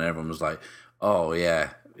Wonder Woman, and everyone was like, oh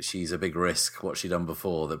yeah, she's a big risk, what's she done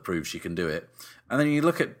before that proves she can do it? And then you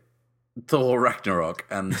look at Thor Ragnarok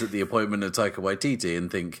and the appointment of Taika Waititi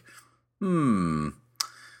and think,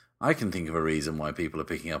 I can think of a reason why people are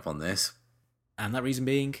picking up on this. And that reason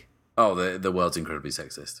being? Oh, the world's incredibly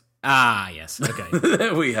sexist. Ah, yes, okay.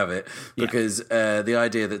 There we have it. Because the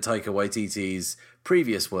idea that Taika Waititi's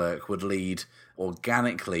previous work would lead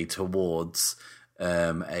organically towards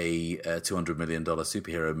a $200 million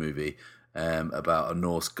superhero movie about a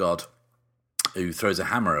Norse god who throws a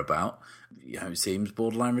hammer about. It seems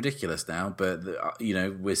borderline ridiculous now, but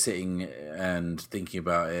we're sitting and thinking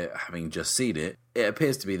about it, having just seen it. It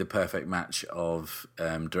appears to be the perfect match of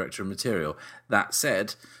director and material. That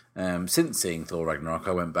said, since seeing Thor Ragnarok,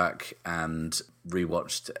 I went back and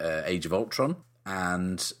rewatched Age of Ultron,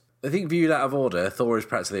 and I think viewed out of order, Thor is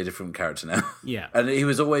practically a different character now. Yeah, and he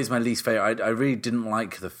was always my least favorite. I really didn't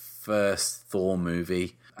like the first Thor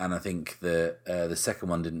movie, and I think the second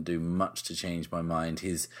one didn't do much to change my mind.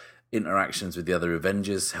 His interactions with the other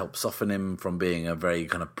Avengers helped soften him from being a very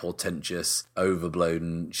kind of portentous,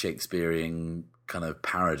 overblown Shakespearean kind of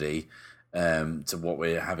parody to what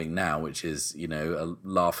we're having now, which is, a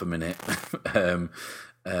laugh a minute kind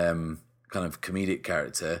of comedic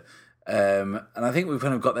character. And I think we've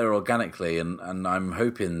kind of got there organically, and I'm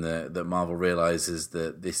hoping that Marvel realizes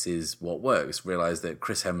that this is what works. Realize that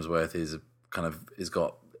Chris Hemsworth is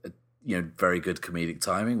got very good comedic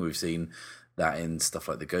timing. We've seen that in stuff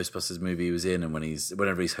like the Ghostbusters movie he was in, and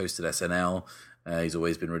whenever he's hosted SNL, he's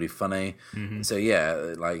always been really funny. Mm-hmm. So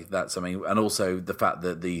yeah, like that's something, and also the fact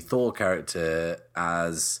that the Thor character,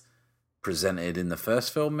 as presented in the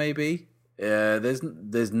first film, maybe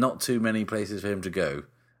there's not too many places for him to go.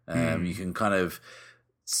 You can kind of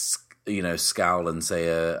scowl and say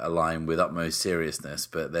a line with utmost seriousness,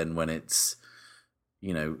 but then when it's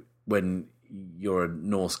when you're a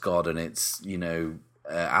Norse god and it's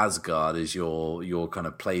Asgard is your kind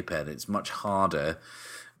of playpen, it's much harder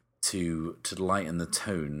to lighten the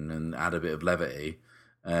tone and add a bit of levity.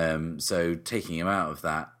 So taking him out of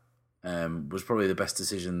that was probably the best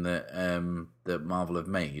decision that Marvel have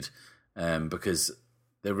made, because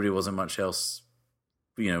there really wasn't much else,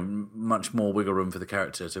 much more wiggle room for the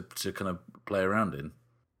character to kind of play around in.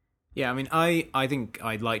 Yeah, I mean, I think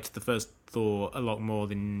I liked the first Thor a lot more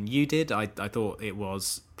than you did. I thought it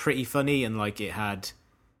was pretty funny, and like it had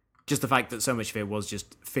just the fact that so much of it was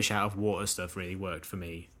just fish out of water stuff really worked for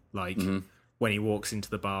me. Like when he walks into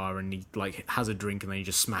the bar and he like has a drink and then he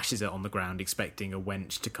just smashes it on the ground expecting a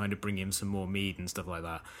wench to kind of bring him some more mead and stuff like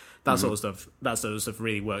that. That sort of stuff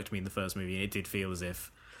really worked for me in the first movie, and it did feel as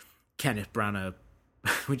if Kenneth Branagh,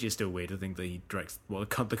 which is still weird to think that he directs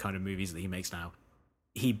the kind of movies that he makes now,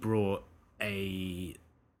 he brought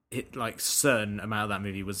certain amount of that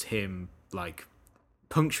movie was him like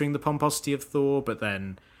puncturing the pomposity of Thor, but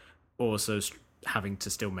then also having to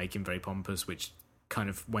still make him very pompous, which kind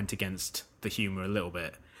of went against the humor a little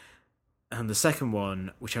bit. And the second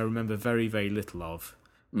one, which I remember very, very little of,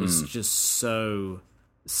 was just so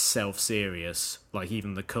self-serious. Like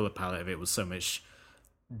even the color palette of it was so much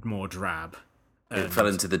more drab. It fell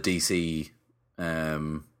into the DC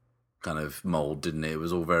kind of mold, didn't it? It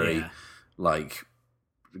was all very like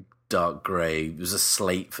dark grey. It was a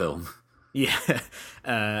slate film. Yeah.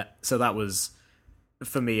 So that was,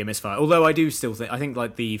 for me, a misfire. Although I do still think, I think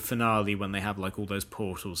like the finale when they have like all those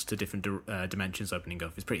portals to different dimensions opening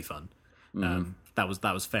up is pretty fun. That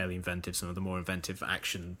was fairly inventive. Some of the more inventive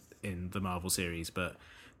action in the Marvel series, but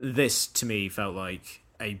this to me felt like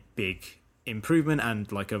a big improvement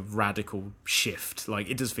and like a radical shift. Like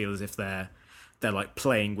it does feel as if they're like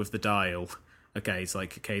playing with the dial. Okay, it's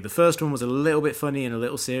like, okay, the first one was a little bit funny and a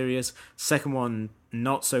little serious. Second one,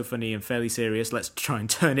 not so funny and fairly serious. Let's try and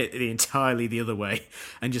turn it entirely the other way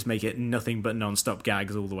and just make it nothing but non-stop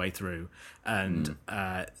gags all the way through. And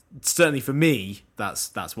certainly for me,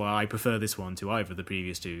 that's why I prefer this one to either of the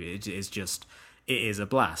previous two. It is a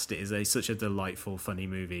blast. It is such a delightful, funny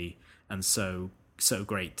movie, and so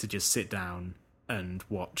great to just sit down and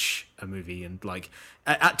watch a movie. And like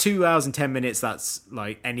at 2 hours and 10 minutes, that's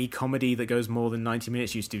like any comedy that goes more than 90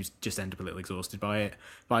 minutes used to just end up a little exhausted by it.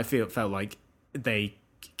 But I felt like they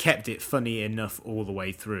kept it funny enough all the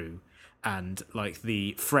way through. And like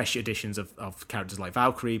the fresh additions of characters like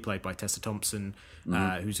Valkyrie, played by Tessa Thompson,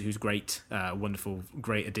 who's great, wonderful,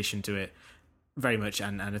 great addition to it. Very much,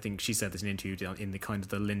 and I think she said this in an interview, in the kind of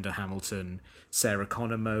the Linda Hamilton, Sarah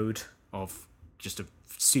Connor mode of just a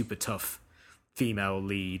super tough female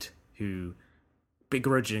lead who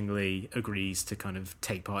begrudgingly agrees to kind of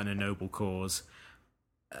take part in a noble cause.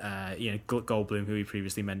 Goldblum, who we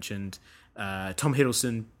previously mentioned, Tom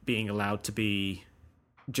Hiddleston being allowed to be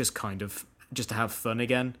just to have fun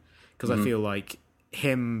again, because I feel like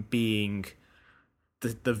him being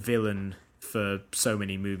the villain for so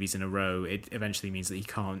many movies in a row, it eventually means that he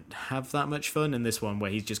can't have that much fun. In this one, where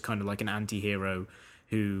he's just kind of like an anti-hero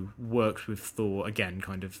who worked with Thor again,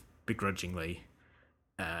 kind of begrudgingly,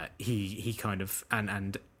 he kind of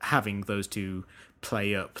and having those two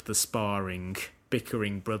play up the sparring,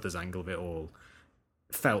 bickering brothers angle of it all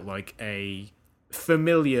felt like a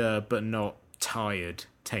familiar but not tired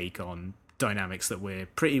take on dynamics that we're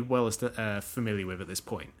pretty well familiar with at this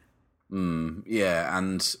point. Yeah,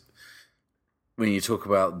 and when you talk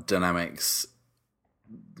about dynamics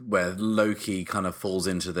where Loki kind of falls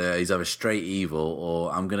into he's either straight evil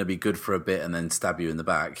or I'm going to be good for a bit and then stab you in the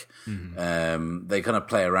back. They kind of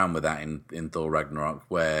play around with that in Thor Ragnarok,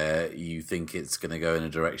 where you think it's going to go in a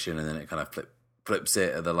direction and then it kind of flips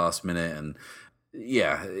it at the last minute. And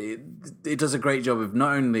yeah, it does a great job of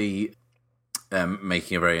not only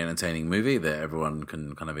making a very entertaining movie that everyone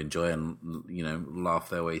can kind of enjoy and, you know, laugh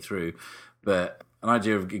their way through, but an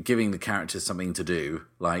idea of giving the characters something to do,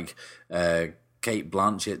 like Kate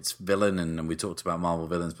Blanchett's villain, and we talked about Marvel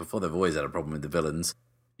villains before. They've always had a problem with the villains.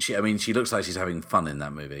 She looks like she's having fun in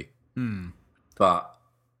that movie, but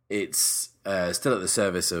it's still at the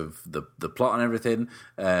service of the plot and everything.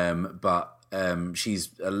 But she's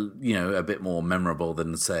a bit more memorable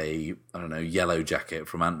than, say, I don't know, Yellow Jacket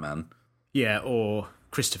from Ant-Man. Yeah, or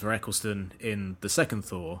Christopher Eccleston in the second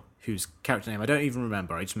Thor, whose character name I don't even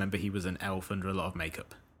remember. I just remember he was an elf under a lot of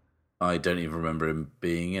makeup. I don't even remember him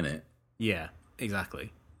being in it. Yeah,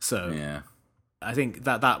 exactly. So yeah, I think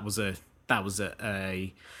that was an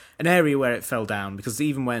area where it fell down, because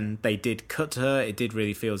even when they did cut to her, it did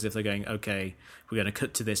really feel as if they're going, okay, we're going to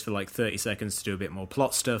cut to this for like 30 seconds to do a bit more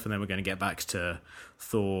plot stuff, and then we're going to get back to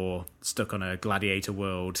Thor stuck on a gladiator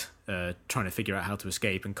world, trying to figure out how to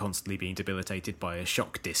escape and constantly being debilitated by a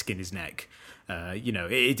shock disc in his neck.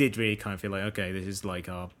 It did really kind of feel like, okay, this is like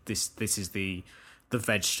this is the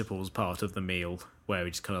vegetables part of the meal, where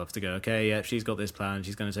we just kind of have to go, okay, yeah, she's got this plan,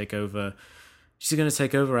 she's going to take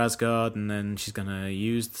over Asgard, and then she's going to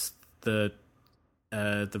use the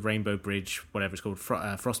Rainbow Bridge, whatever it's called,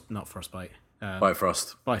 Bifrost,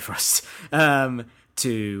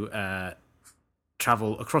 to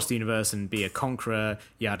travel across the universe and be a conqueror,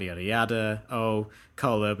 yada, yada, yada. Oh,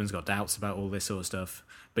 Karl Urban's got doubts about all this sort of stuff,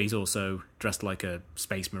 but he's also dressed like a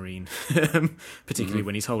space marine, particularly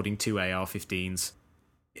when he's holding two AR-15s.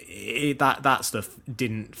 That stuff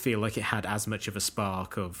didn't feel like it had as much of a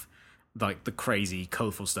spark of like the crazy,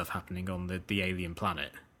 colourful stuff happening on the alien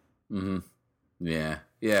planet. Yeah.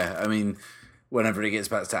 I mean, whenever it gets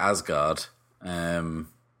back to Asgard,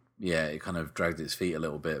 it kind of dragged its feet a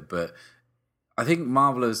little bit. But I think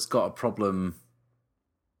Marvel has got a problem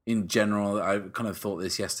in general. I kind of thought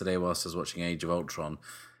this yesterday whilst I was watching Age of Ultron,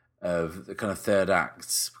 of the kind of third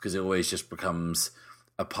acts, because it always just becomes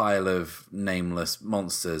a pile of nameless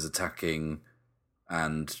monsters attacking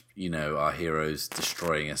and, you know, our heroes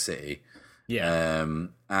destroying a city. Yeah.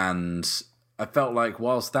 And I felt like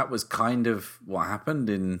whilst that was kind of what happened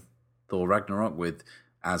in Thor Ragnarok with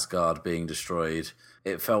Asgard being destroyed,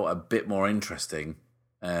 it felt a bit more interesting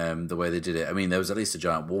the way they did it. I mean, there was at least a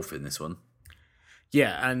giant wolf in this one.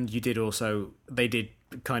 Yeah, and they did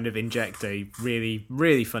kind of inject a really,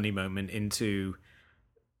 really funny moment into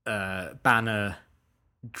Banner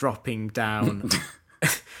dropping down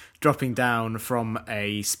from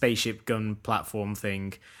a spaceship gun platform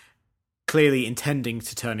thing, clearly intending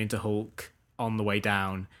to turn into Hulk on the way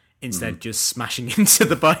down, instead just smashing into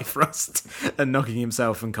the Bifrost and knocking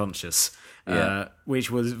himself unconscious,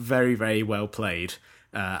 which was very, very well played.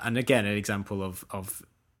 And again, an example of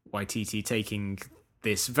Waititi taking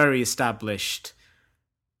this very established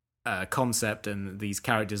concept and these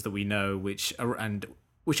characters that we know, which are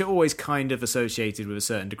always kind of associated with a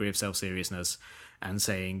certain degree of self-seriousness, and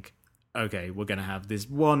saying, okay, we're going to have this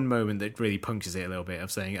one moment that really punctures it a little bit,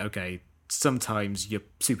 of saying, okay, sometimes your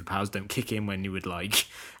superpowers don't kick in when you would like,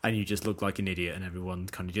 and you just look like an idiot, and everyone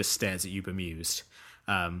kind of just stares at you bemused.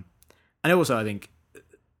 And also, I think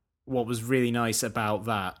what was really nice about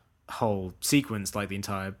that whole sequence, like the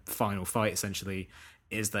entire final fight essentially,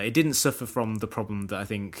 is that it didn't suffer from the problem that I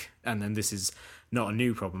think, and then this is not a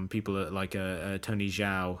new problem, people like Tony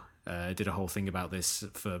Zhao did a whole thing about this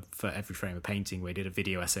for Every Frame of Painting, where he did a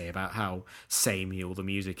video essay about how samey all the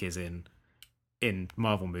music is in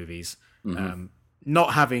Marvel movies.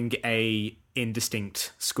 Not having a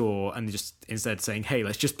indistinct score and just instead saying, hey,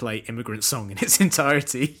 let's just play Immigrant Song in its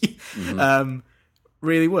entirety,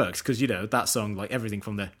 really works, because, you know, that song, like everything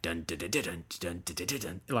from the dun dun dun dun dun dun dun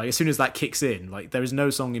dun, like as soon as that kicks in, like there is no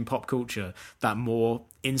song in pop culture that more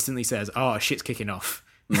instantly says, oh, shit's kicking off.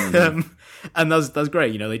 And that's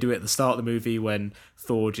great. You know, they do it at the start of the movie when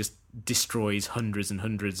Thor just destroys hundreds and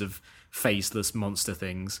hundreds of faceless monster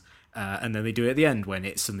things, and then they do it at the end when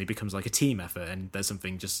it suddenly becomes like a team effort, and there's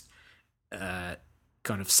something just kind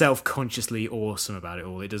of self-consciously awesome about it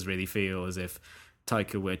all. It does really feel as if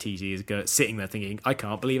Taika Waititi is sitting there thinking, I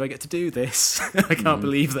can't believe I get to do this. I can't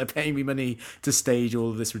believe they're paying me money to stage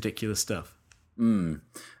all of this ridiculous stuff. And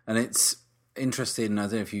interesting. I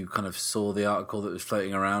don't know if you kind of saw the article that was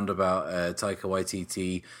floating around about Taika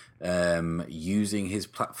Waititi using his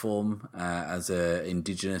platform as an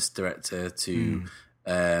indigenous director to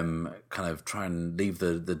kind of try and leave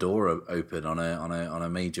the door open on a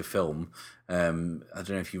major film. I don't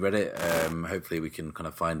know if you read it. Hopefully, we can kind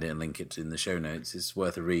of find it and link it in the show notes. It's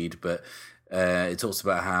worth a read, but. It talks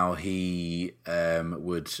about how he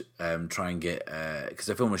would try and get because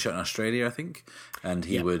the film was shot in Australia, I think, and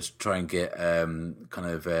he would try and get kind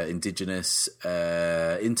of indigenous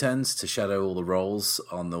interns to shadow all the roles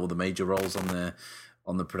all the major roles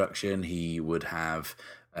on the production. He would have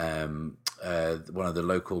one of the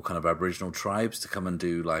local kind of Aboriginal tribes to come and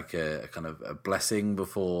do like a kind of a blessing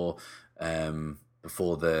before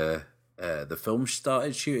the film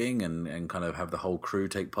started shooting and kind of have the whole crew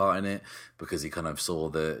take part in it, because he kind of saw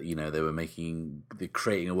that, you know, they were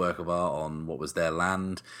creating a work of art on what was their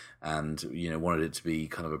land, and, you know, wanted it to be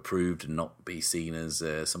kind of approved and not be seen as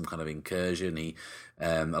some kind of incursion.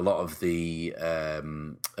 A lot of the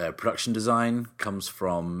production design comes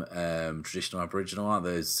from traditional Aboriginal art.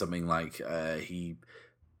 There's something like he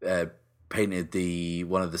painted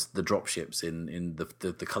one of the drop ships in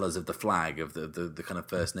the colours of the flag of the kind of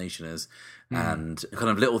First Nationers, and kind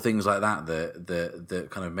of little things like that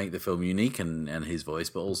kind of make the film unique and his voice,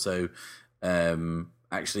 but also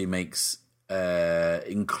actually makes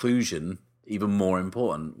inclusion even more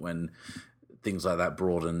important when things like that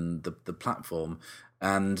broaden the platform.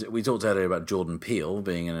 And we talked earlier about Jordan Peele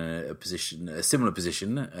being in a similar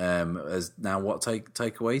position as now what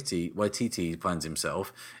Taika Waititi finds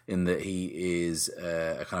himself in, that he is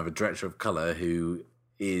a kind of a director of colour who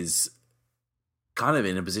is kind of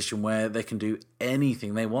in a position where they can do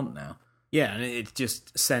anything they want now. Yeah, and it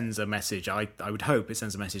just sends a message. I would hope it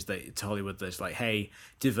sends a message to Hollywood that's like, hey,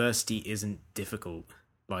 diversity isn't difficult.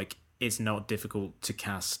 Like, it's not difficult to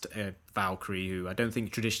cast a Valkyrie who I don't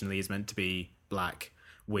think traditionally is meant to be black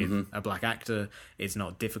with a black actor. It's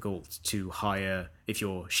not difficult to hire, if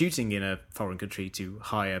you're shooting in a foreign country, to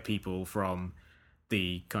hire people from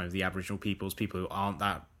the kind of the Aboriginal peoples, people who aren't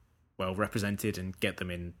that well represented, and get them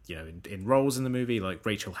in, you know, in roles in the movie, like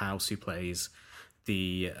Rachel House, who plays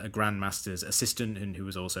the Grandmaster's assistant, and who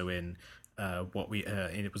was also in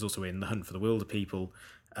it was also in The Hunt for the Wilder People.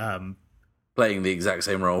 Playing the exact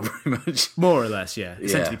same role, pretty much. More or less, yeah.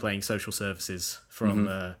 Essentially playing social services from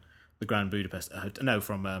the Grand Budapest.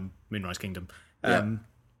 From Moonrise Kingdom.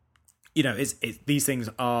 You know, these things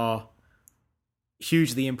are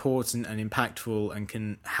hugely important and impactful, and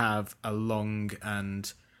can have a long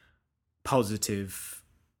and positive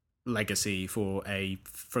legacy for a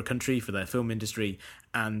country, for their film industry,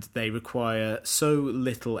 and they require so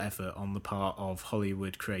little effort on the part of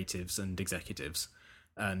Hollywood creatives and executives.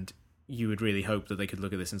 And you would really hope that they could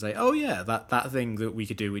look at this and say, oh yeah, that thing that we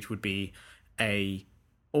could do, which would be a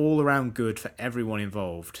all-around good for everyone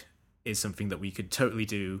involved, is something that we could totally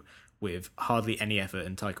do with hardly any effort,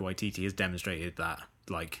 and Taika Waititi has demonstrated that,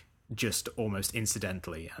 like, just almost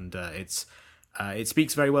incidentally. And it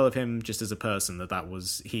speaks very well of him just as a person,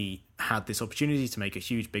 he had this opportunity to make a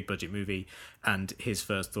huge big budget movie, and his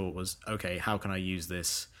first thought was, okay, how can I use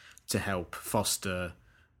this to help foster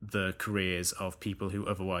the careers of people who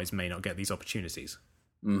otherwise may not get these opportunities?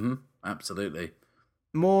 Absolutely.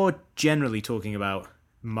 More generally talking about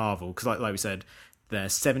Marvel, because like we said,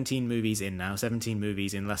 there's 17 movies in now, 17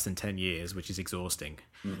 movies in less than 10 years, which is exhausting.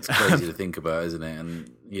 It's crazy to think about, isn't it?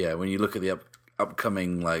 And yeah, when you look at the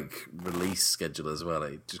upcoming like release schedule as well,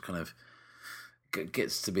 it just kind of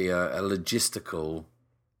gets to be a logistical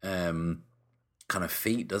kind of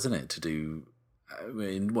feat, doesn't it? To do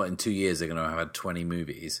in 2 years they're going to have had 20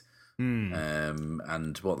 movies, and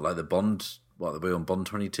the Bond, they'll be on Bond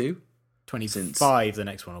 22. 25, the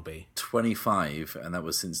next one will be 25, and that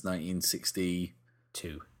was since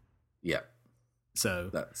 1962. Yeah, so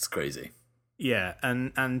that's crazy. Yeah,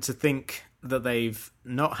 and to think that they've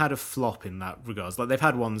not had a flop in that regards. Like, they've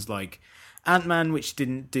had ones like Ant-Man, which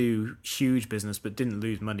didn't do huge business but didn't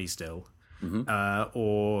lose money still,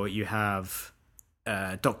 or you have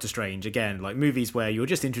Doctor Strange, again, like movies where you're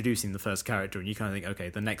just introducing the first character and you kind of think, okay,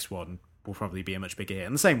 the next one will probably be a much bigger hit.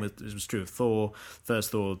 And the same was true of Thor.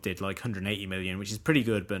 First Thor did like 180 million, which is pretty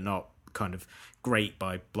good, but not kind of great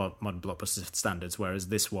by modern blockbuster standards, whereas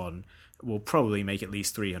this one will probably make at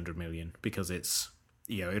least 300 million, because it's,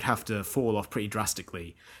 you know, it'd have to fall off pretty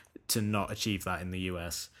drastically to not achieve that in the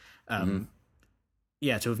US.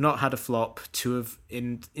 Yeah, to have not had a flop, to have,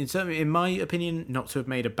 in my opinion, not to have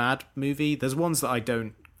made a bad movie. There's ones that I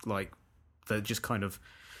don't like, that just kind of,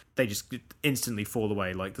 they just instantly fall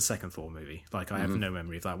away, like the second Thor movie. Like, I have no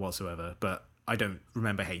memory of that whatsoever. But I don't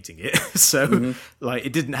remember hating it. So like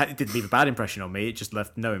it didn't leave a bad impression on me. It just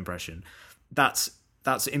left no impression. That's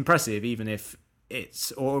impressive, even if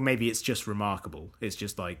or maybe it's just remarkable. It's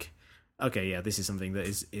just like, okay, yeah, this is something that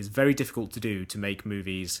is very difficult to do, to make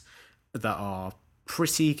movies that are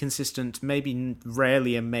pretty consistent, maybe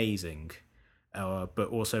rarely amazing, but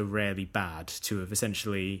also rarely bad, to have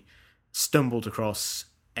essentially stumbled across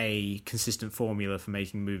a consistent formula for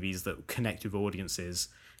making movies that connect with audiences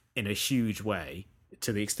in a huge way,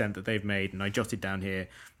 to the extent that they've made, and I jotted down here,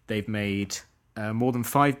 they've made more than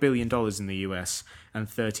 $5 billion in the US and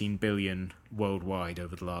 $13 billion worldwide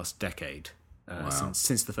over the last decade,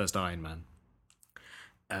 since the first Iron Man.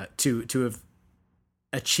 To have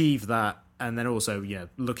achieved that, and then also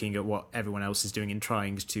looking at what everyone else is doing and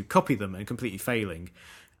trying to copy them and completely failing,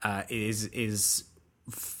 is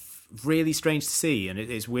really strange to see. And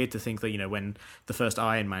it's weird to think that when the first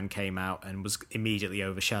Iron Man came out and was immediately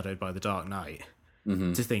overshadowed by The Dark Knight,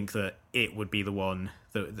 to think that it would be the one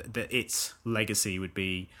that its legacy would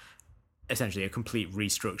be essentially a complete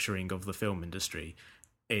restructuring of the film industry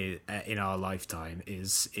in our lifetime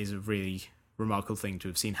is a really remarkable thing to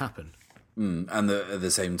have seen happen. And at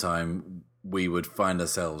the same time, we would find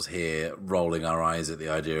ourselves here rolling our eyes at the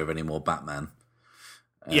idea of any more Batman.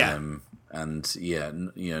 And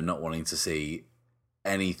not wanting to see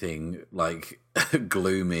anything like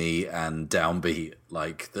gloomy and downbeat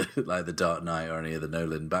like the Dark Knight or any of the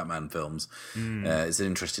Nolan Batman films. It's an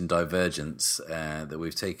interesting divergence that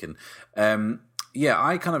we've taken. I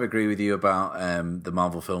kind of agree with you about the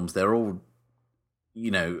Marvel films. They're all,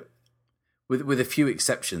 with a few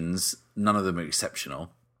exceptions, none of them are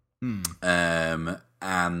exceptional.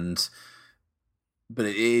 But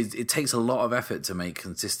it takes a lot of effort to make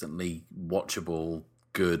consistently watchable,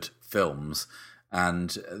 good films,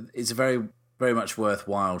 and it's very, very much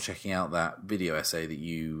worthwhile checking out that video essay that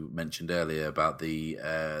you mentioned earlier about the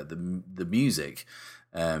music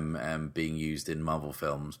being used in Marvel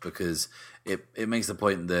films, because it makes the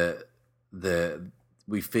point that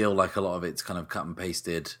we feel like a lot of it's kind of cut and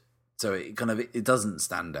pasted, so it doesn't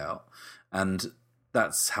stand out, and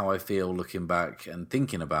that's how I feel looking back and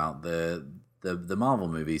thinking about the Marvel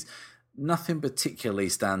movies. Nothing particularly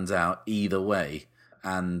stands out either way,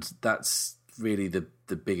 and that's really the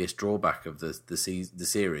biggest drawback of the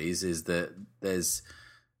series, is that there's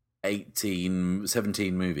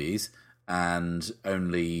 17 movies and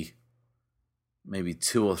only maybe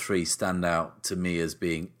 2 or 3 stand out to me as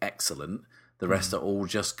being excellent. The rest are all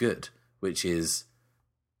just good, which is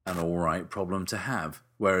an all right problem to have.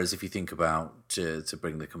 Whereas if you think about, to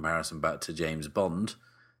bring the comparison back to James Bond,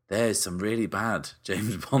 there's some really bad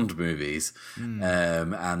James Bond movies,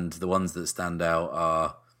 and the ones that stand out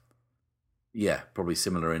are, probably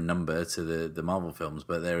similar in number to the Marvel films,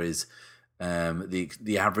 but there is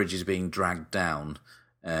the average is being dragged down,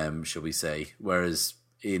 shall we say? Whereas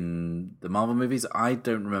in the Marvel movies, I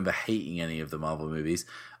don't remember hating any of the Marvel movies.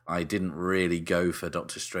 I didn't really go for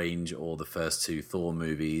Doctor Strange or the first 2 Thor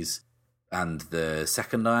movies, and the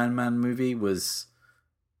second Iron Man movie was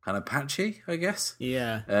kind of patchy, I guess.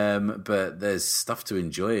 Yeah. But there's stuff to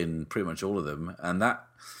enjoy in pretty much all of them, and that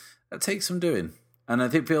takes some doing. And I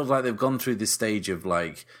think it feels like they've gone through this stage of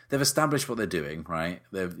like, they've established what they're doing, right?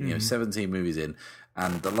 They've 17 movies in,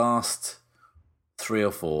 and the last 3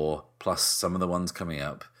 or 4 plus some of the ones coming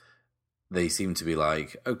up, they seem to be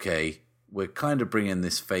like, okay, we're kind of bringing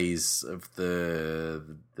this phase of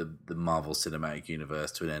the Marvel Cinematic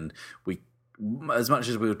Universe to an end. As much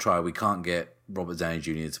as we'll try, we can't get Robert Downey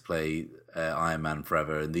Jr. to play Iron Man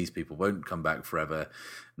forever, and these people won't come back forever,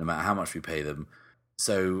 no matter how much we pay them.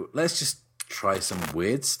 So let's just try some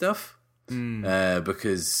weird stuff,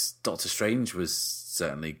 because Doctor Strange was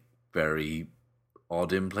certainly very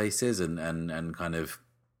odd in places, and kind of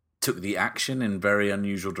took the action in very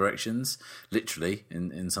unusual directions, literally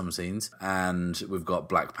in some scenes. And we've got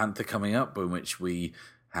Black Panther coming up, in which we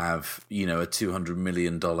have, a $200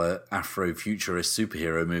 million Afro-futurist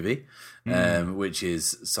superhero movie, which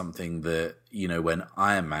is something that, when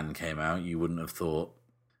Iron Man came out, you wouldn't have thought,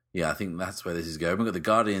 I think that's where this is going. We've got the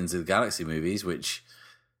Guardians of the Galaxy movies, which,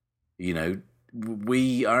 I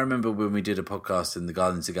remember when we did a podcast and the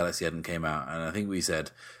Guardians of the Galaxy hadn't came out, and I think we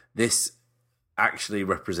said, this actually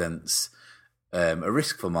represents a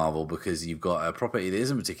risk for Marvel, because you've got a property that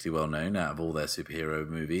isn't particularly well known out of all their superhero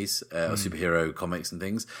movies, or superhero comics and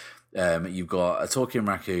things. You've got a talking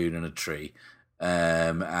raccoon and a tree,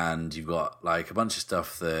 and you've got like a bunch of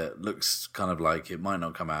stuff that looks kind of like it might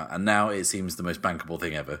not come out, and now it seems the most bankable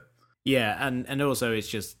thing ever. Yeah, and also it's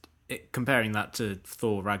just comparing that to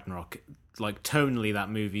Thor Ragnarok. Like, tonally, that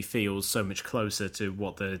movie feels so much closer to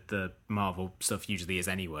what the Marvel stuff usually is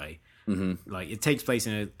anyway. Like it takes place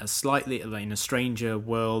in a slightly like, in a stranger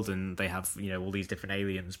world, and they have all these different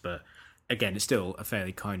aliens. But again, it's still a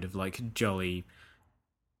fairly kind of like jolly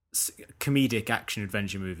comedic action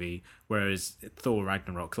adventure movie. Whereas Thor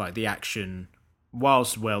Ragnarok, like the action,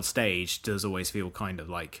 whilst well staged, does always feel kind of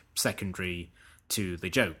like secondary to the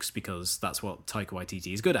jokes, because that's what Taika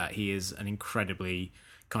Waititi is good at. He is an incredibly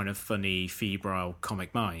kind of funny, febrile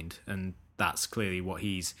comic mind, and that's clearly what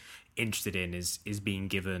he's interested in, is being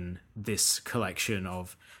given this collection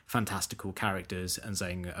of fantastical characters and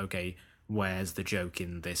saying, okay, where's the joke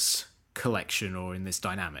in this collection or in this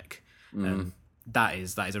dynamic? That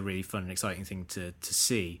is a really fun and exciting thing to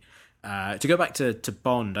see. To go back to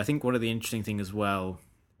Bond, I think one of the interesting things as well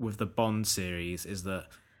with the Bond series is that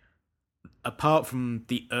apart from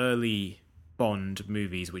the early Bond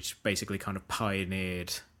movies, which basically kind of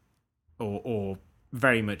pioneered or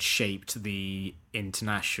very much shaped the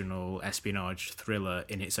international espionage thriller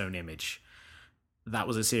in its own image, that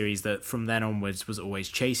was a series that from then onwards was always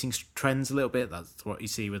chasing trends a little bit. That's what you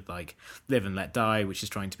see with like Live and Let Die, which is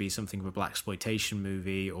trying to be something of a blaxploitation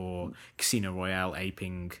movie, or Casino Royale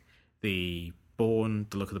aping the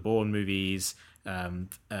look of the Bourne movies,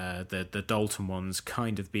 the Dalton ones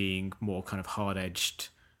kind of being more kind of hard-edged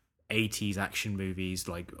 80s action movies,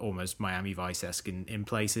 like almost Miami Vice-esque in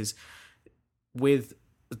places. With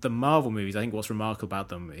the Marvel movies, I think what's remarkable about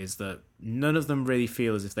them is that none of them really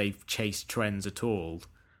feel as if they've chased trends at all.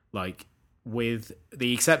 Like, with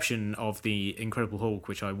the exception of the Incredible Hulk,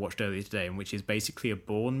 which I watched earlier today, and which is basically a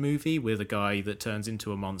Bourne movie with a guy that turns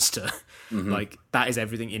into a monster. Like, that is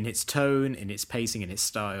everything in its tone, in its pacing, in its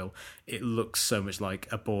style. It looks so much like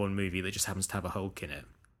a Bourne movie that just happens to have a Hulk in it.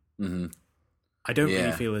 I don't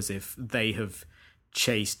really feel as if they have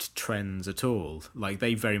chased trends at all. Like,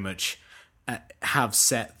 they very much have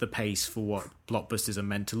set the pace for what blockbusters are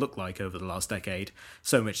meant to look like over the last decade,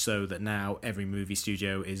 so much so that now every movie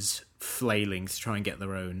studio is flailing to try and get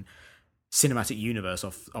their own cinematic universe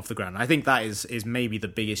off the ground. I think that is maybe the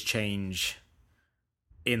biggest change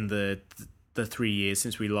in the 3 years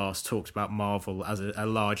since we last talked about Marvel as a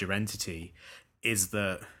larger entity, is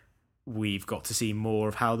that we've got to see more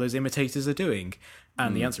of how those imitators are doing.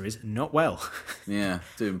 And the answer is not well. Yeah,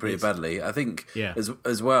 doing pretty badly. I think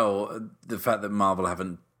as well, the fact that Marvel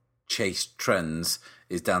haven't chased trends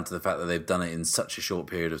is down to the fact that they've done it in such a short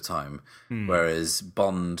period of time, whereas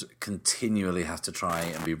Bond continually has to try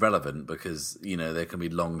and be relevant, because there can be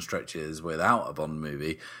long stretches without a Bond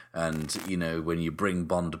movie, and when you bring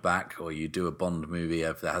Bond back or you do a Bond movie,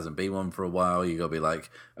 if there hasn't been one for a while, you got to be like,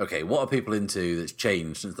 okay, what are people into that's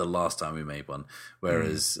changed since the last time we made one?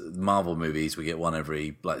 Whereas Marvel movies, we get one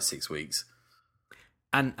every like 6 weeks.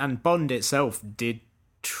 And Bond itself did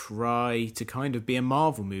try to kind of be a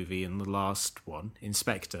Marvel movie in the last one,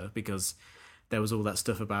 Inspector, because there was all that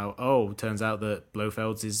stuff about, turns out that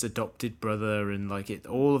Blofeld's his adopted brother, and like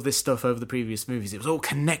all of this stuff over the previous movies, it was all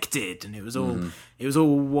connected, and it was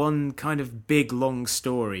all one kind of big long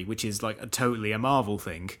story, which is like totally a Marvel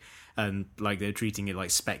thing. And like they're treating it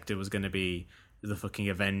like Spectre was going to be the fucking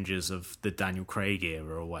Avengers of the Daniel Craig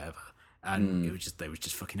era or whatever, and they were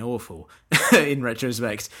just fucking awful in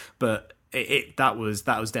retrospect. But that was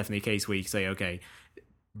definitely a case where you could say, okay,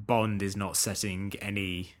 Bond is not setting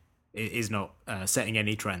any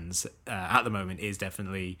trends at the moment. Is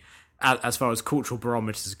definitely, as far as cultural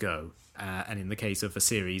barometers go, and in the case of a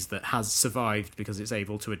series that has survived because it's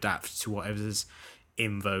able to adapt to whatever's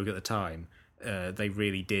in vogue at the time, they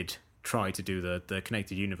really did try to do the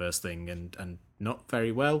connected universe thing, and not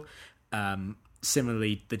very well.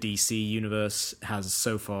 Similarly, the DC universe has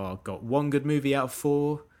so far got one good movie out of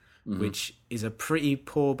 4, which is a pretty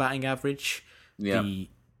poor batting average. Yeah. The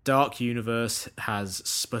Dark Universe has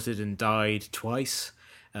sputtered and died twice.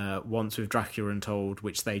 Once with Dracula Untold,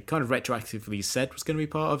 which they kind of retroactively said was going to be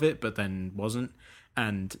part of it, but then wasn't.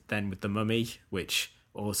 And then with The Mummy, which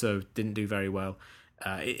also didn't do very well.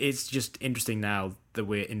 It's just interesting now that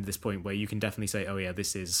we're in this point where you can definitely say, oh yeah,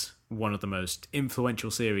 this is one of the most influential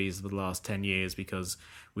series of the last 10 years, because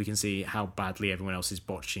we can see how badly everyone else is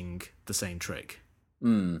botching the same trick.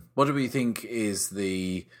 What do we think is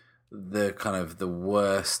the kind of the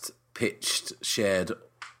worst pitched shared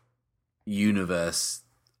universe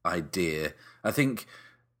idea? I think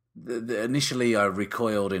initially I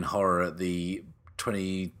recoiled in horror at the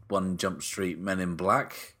 21 Jump Street Men in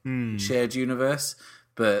Black shared universe,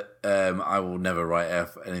 but I will never write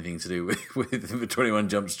anything to do with 21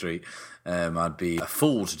 Jump Street. I'd be a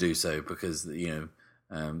fool to do so, because they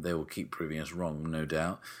will keep proving us wrong, no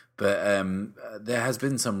doubt. But there has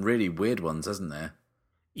been some really weird ones, hasn't there?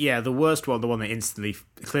 Yeah, the worst one, the one that instantly,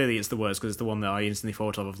 clearly it's the worst because it's the one that I instantly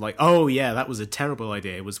thought of like, oh yeah, that was a terrible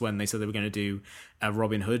idea. It was when they said they were going to do a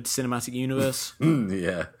Robin Hood cinematic universe.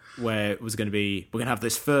 Yeah. Where it was going to be, we're going to have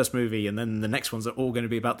this first movie and then the next ones are all going to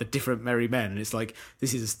be about the different merry men. And it's like,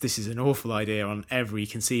 this is an awful idea on every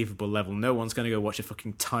conceivable level. No one's going to go watch a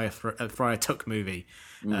fucking Friar Tuck movie.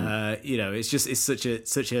 It's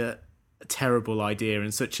such a terrible idea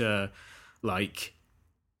and such a, like,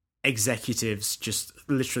 executives just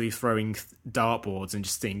literally throwing dartboards and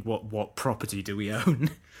just think, what property do we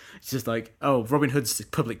own? It's just like, oh, Robin Hood's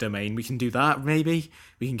public domain, we can do that. Maybe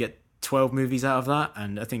we can get 12 movies out of that.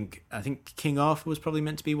 And I think King Arthur was probably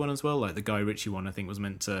meant to be one as well. Like the Guy Ritchie one, I think was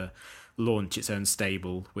meant to launch its own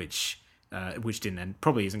stable, which didn't end.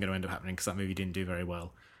 Probably isn't going to end up happening because that movie didn't do very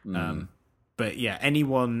well. But yeah,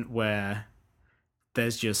 anyone where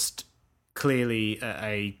there's just clearly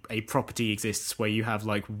a property exists where you have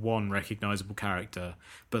like one recognizable character,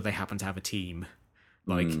 but they happen to have a team.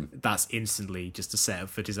 Like that's instantly just a setup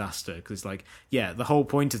for disaster because, like, yeah, the whole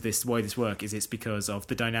point of this, why this works, is it's because of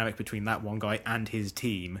the dynamic between that one guy and his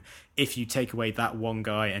team. If you take away that one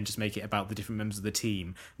guy and just make it about the different members of the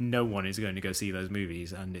team, no one is going to go see those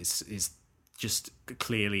movies, and it's just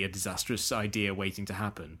clearly a disastrous idea waiting to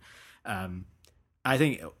happen. I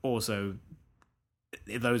think also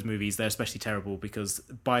those movies, they're especially terrible because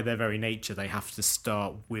by their very nature they have to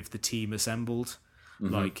start with the team assembled.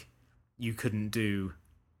 Like, you couldn't do,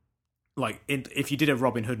 like, if you did a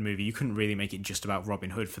Robin Hood movie, you couldn't really make it just about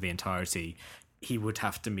Robin Hood for the entirety. He would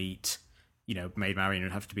have to meet, Maid Marian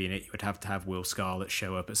would have to be in it. You would have to have Will Scarlet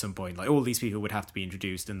show up at some point. Like, all these people would have to be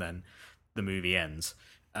introduced, and then the movie ends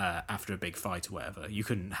after a big fight or whatever. You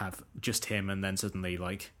couldn't have just him and then suddenly,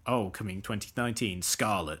 like, oh, coming 2019,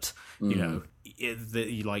 Scarlet.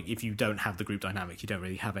 If you don't have the group dynamic, you don't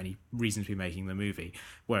really have any reason to be making the movie.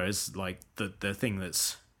 Whereas, like, the thing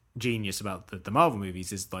that's genius about the Marvel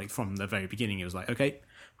movies is, like, from the very beginning it was like, okay,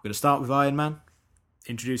 we're going to start with Iron Man,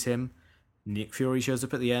 introduce him, Nick Fury shows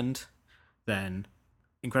up at the end, then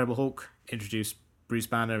Incredible Hulk, introduce Bruce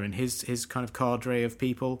Banner and his kind of cadre of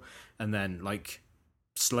people, and then, like,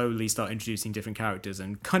 slowly start introducing different characters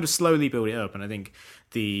and kind of slowly build it up. And I think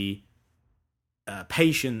the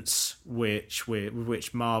patience with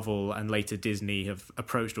which Marvel and later Disney have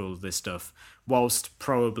approached all of this stuff, whilst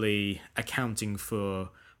probably accounting for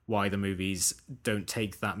why the movies don't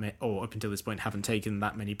take that or up until this point haven't taken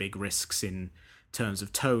that many big risks in terms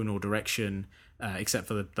of tone or direction, except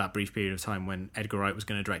for that brief period of time when Edgar Wright was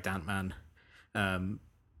going to direct Ant-Man.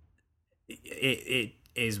 It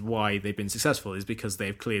is why they've been successful, is because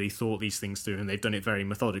they've clearly thought these things through and they've done it very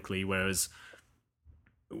methodically, whereas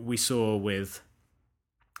we saw with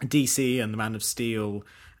DC and the Man of Steel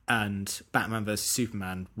and Batman vs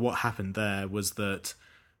Superman, what happened there was that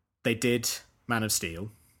they did Man of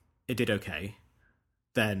Steel, it did okay,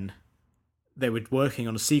 then they were working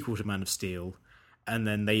on a sequel to Man of Steel, and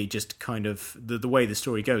then they just kind of, the way the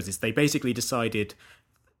story goes is they basically decided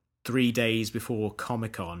 3 days before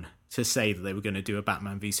Comic-Con to say that they were going to do a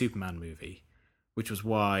Batman v Superman movie, which was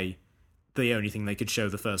why the only thing they could show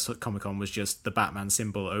the first Comic-Con was just the Batman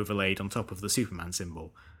symbol overlaid on top of the Superman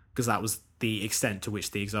symbol, because that was the extent to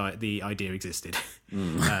which the idea existed.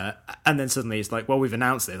 And then suddenly it's like, well, we've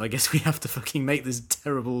announced it, I guess we have to fucking make this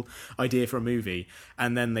terrible idea for a movie.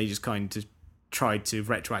 And then they just kind of tried to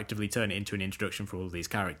retroactively turn it into an introduction for all of these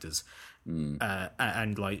characters.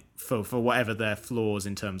 And like, for whatever their flaws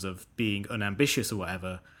in terms of being unambitious or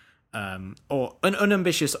whatever, or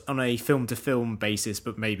unambitious on a film-to-film basis,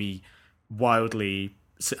 but maybe wildly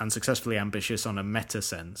and successfully ambitious on a meta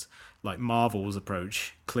sense, like Marvel's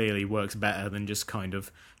approach clearly works better than just kind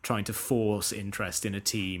of trying to force interest in a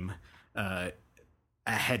team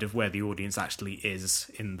ahead of where the audience actually is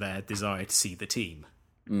in their desire to see the team.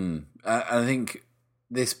 I think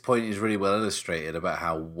this point is really well illustrated about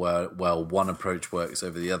how well one approach works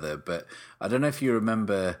over the other. But I don't know if you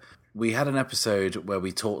remember, we had an episode where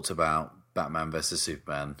we talked about Batman versus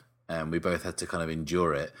Superman, and we both had to kind of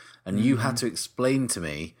endure it. And you had to explain to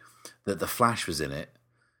me that the Flash was in it,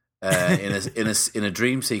 in a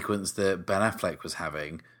dream sequence that Ben Affleck was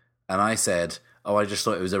having, and I said, "Oh, I just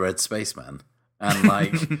thought it was a red spaceman," and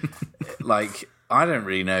like I don't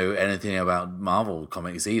really know anything about Marvel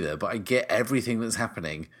comics either, but I get everything that's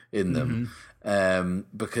happening in them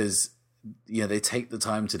because they take the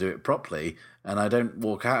time to do it properly, and I don't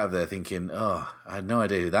walk out of there thinking, "Oh, I had no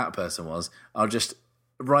idea who that person was." I'll just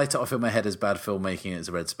write it off in my head as bad filmmaking. It's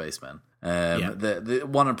a red spaceman. The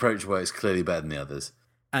one approach works clearly better than the others.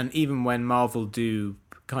 And even when Marvel do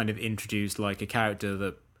kind of introduce like a character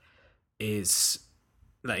that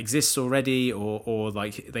exists already, or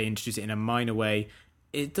like they introduce it in a minor way,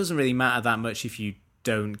 it doesn't really matter that much if you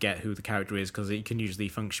don't get who the character is, because it can usually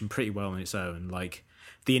function pretty well on its own. Like,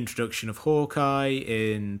 the introduction of Hawkeye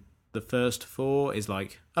in the first 4 is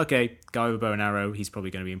like, okay, guy with a bow and arrow, he's probably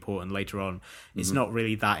going to be important later on. It's not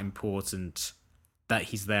really that important that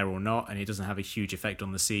he's there or not, and it doesn't have a huge effect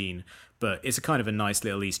on the scene, but it's a kind of a nice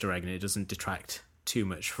little Easter egg, and it doesn't detract too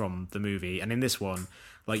much from the movie. And in this one,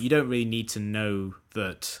 like, you don't really need to know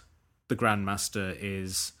that the Grandmaster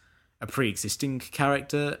is a pre-existing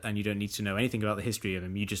character, and you don't need to know anything about the history of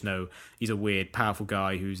him. You just know he's a weird, powerful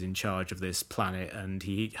guy who's in charge of this planet, and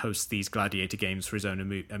he hosts these gladiator games for his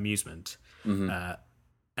own amusement.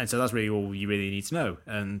 And so that's really all you really need to know.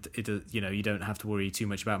 And it, you don't have to worry too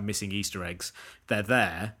much about missing Easter eggs. They're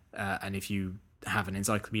there, and if you have an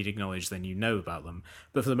encyclopedic knowledge, then you know about them.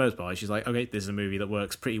 But for the most part, she's like, okay, this is a movie that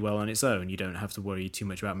works pretty well on its own. You don't have to worry too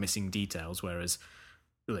much about missing details. Whereas,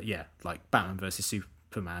 yeah, like Batman versus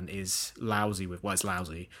Superman is lousy with, well, it's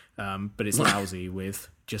lousy, but it's lousy with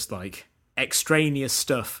just like extraneous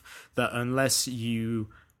stuff that, unless you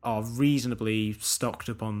are reasonably stocked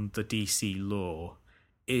up on the DC lore,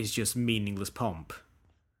 is just meaningless pomp.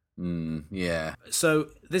 Yeah. So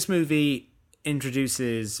this movie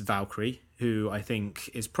introduces Valkyrie, who I think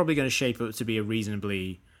is probably going to shape up to be a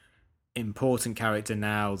reasonably important character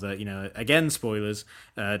now that, again, spoilers,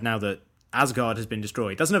 now that Asgard has been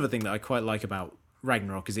destroyed. That's another thing that I quite like about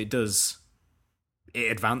Ragnarok, is it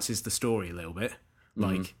advances the story a little bit.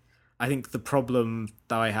 Like, I think the problem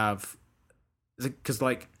that I have, because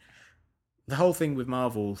like the whole thing with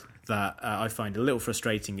Marvel that I find a little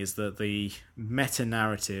frustrating is that the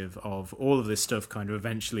meta-narrative of all of this stuff kind of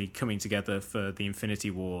eventually coming together for the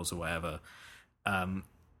Infinity Wars or whatever,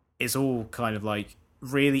 is all kind of like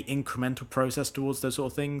really incremental process towards those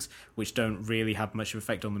sort of things, which don't really have much of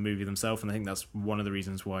effect on the movie themselves. And I think that's one of the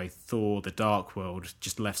reasons why Thor: The Dark World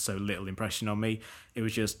just left so little impression on me. It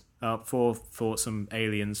was just, Thor fought some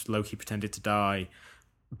aliens, Loki pretended to die,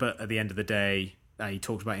 but at the end of the day, he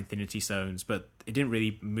talked about Infinity Stones, but it didn't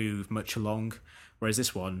really move much along. Whereas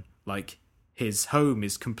this one, like, his home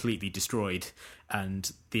is completely destroyed,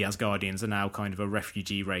 and the Asgardians are now kind of a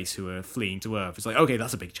refugee race who are fleeing to Earth. It's like, okay,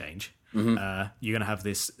 that's a big change. You're going to have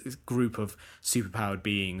this group of superpowered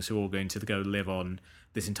beings who are all going to go live on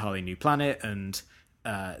this entirely new planet, and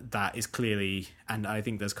that is clearly, and I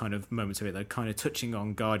think there's kind of moments of it that are kind of touching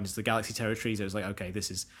on Guardians of the Galaxy territory. So it's like, okay,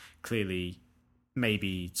 this is clearly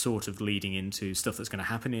maybe sort of leading into stuff that's going to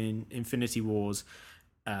happen in Infinity Wars.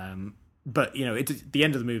 But, at the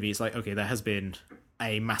end of the movie, it's like, okay, there has been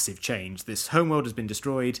a massive change. This homeworld has been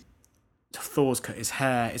destroyed. Thor's cut his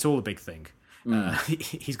hair. It's all a big thing.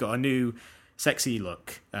 He's got a new sexy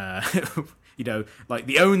look. Like,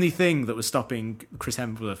 the only thing that was stopping Chris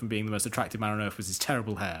Hemsworth from being the most attractive man on Earth was his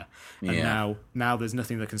terrible hair. And now there's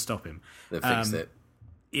nothing that can stop him. They fixed it.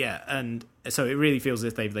 Yeah, and so it really feels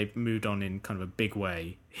as if they've moved on in kind of a big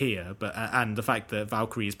way here. But and the fact that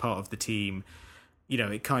Valkyrie is part of the team,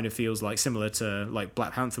 it kind of feels like similar to like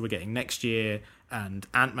Black Panther we're getting next year and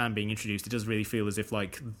Ant-Man being introduced. It does really feel as if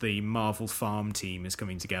like the Marvel farm team is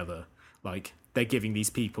coming together. Like, they're giving these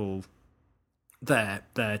people their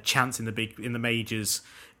chance in the majors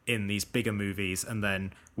in these bigger movies, and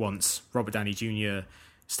then once Robert Downey Jr.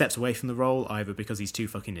 steps away from the role, either because he's too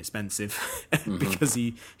fucking expensive, because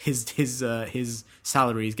his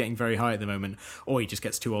salary is getting very high at the moment, or he just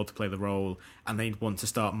gets too old to play the role, and they want to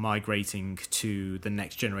start migrating to the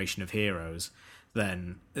next generation of heroes,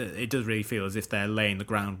 then it does really feel as if they're laying the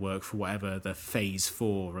groundwork for whatever the Phase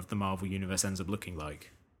 4 of the Marvel Universe ends up looking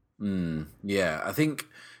like. Yeah, I think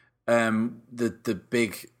the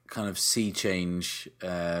big kind of sea change,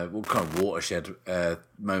 kind of watershed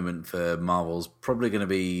moment for Marvel's probably going to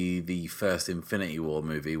be the first Infinity War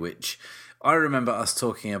movie, which I remember us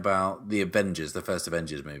talking about the Avengers, the first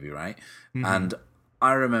Avengers movie, right? And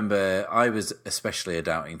I remember I was especially a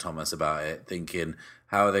doubting Thomas about it, thinking,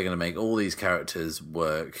 how are they going to make all these characters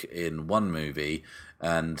work in one movie?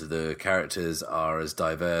 And the characters are as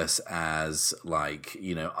diverse as, like,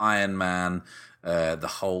 Iron Man, the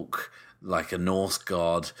Hulk, like a Norse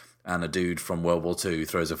god, and a dude from World War II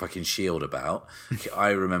throws a fucking shield about. I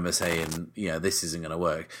remember saying, this isn't going to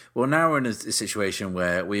work. Well, now we're in a situation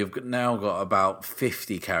where we've now got about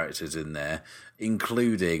 50 characters in there,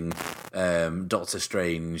 including Doctor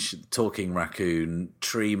Strange, Talking Raccoon,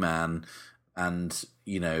 Tree Man, and,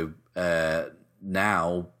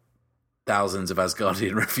 now thousands of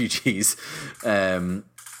Asgardian refugees.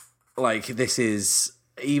 This is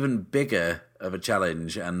even bigger of a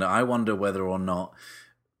challenge, and I wonder whether or not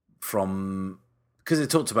because because it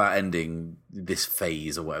talked about ending this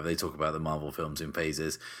phase or whatever. They talk about the Marvel films in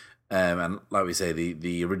phases. And like we say,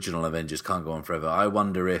 the original Avengers can't go on forever. I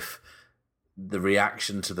wonder if the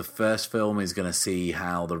reaction to the first film is going to see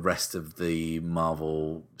how the rest of the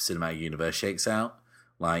Marvel Cinematic Universe shakes out.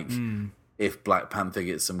 Like, if Black Panther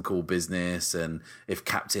gets some cool business, and if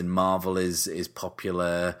Captain Marvel is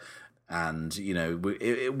popular, and, you know,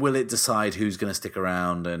 will it decide who's going to stick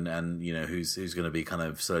around and you know, who's going to be kind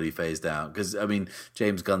of slowly phased out? Because, I mean,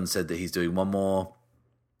 James Gunn said that he's doing one more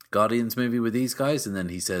Guardians movie with these guys, and then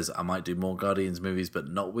he says, I might do more Guardians movies, but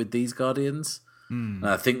not with these Guardians. And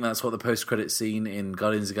I think that's what the post-credit scene in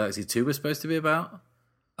Guardians of the Galaxy 2 was supposed to be about.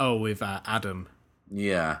 Oh, with Adam.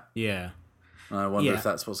 Yeah. Yeah. I wonder if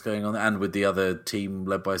that's what's going on. And with the other team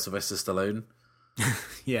led by Sylvester Stallone.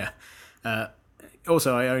 Yeah.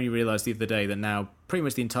 Also, I only realised the other day that now pretty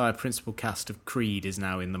much the entire principal cast of Creed is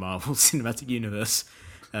now in the Marvel Cinematic Universe.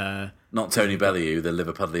 Not Tony Bellew, the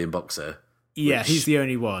Liverpudlian boxer. Yeah, he's the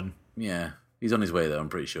only one. Yeah, he's on his way, though, I'm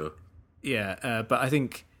pretty sure. Yeah, but I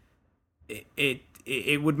think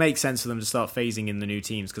it would make sense for them to start phasing in the new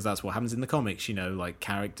teams, because that's what happens in the comics, you know, like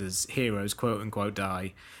characters, heroes, quote-unquote,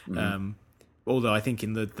 die. Although I think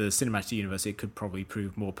in the cinematic universe it could probably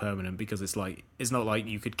prove more permanent, because it's not like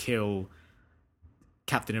you could kill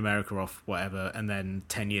Captain America off, whatever, and then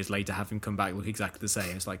 10 years later have him come back look exactly the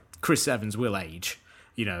same. It's like Chris Evans will age,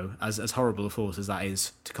 you know, as horrible a thought as that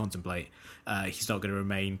is to contemplate. He's not going to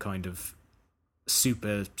remain kind of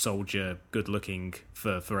super soldier good looking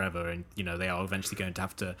for forever, and, you know, they are eventually going to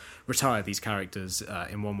have to retire these characters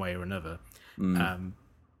in one way or another. And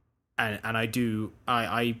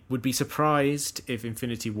I would be surprised if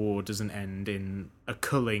Infinity War doesn't end in a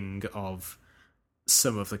culling of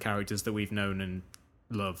some of the characters that we've known and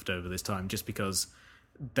loved over this time, just because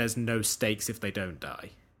there's no stakes if they don't die.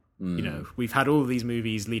 You know, we've had all of these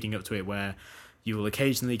movies leading up to it where you will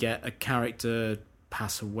occasionally get a character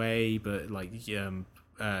pass away, but like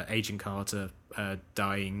Agent Carter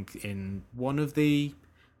dying in one of the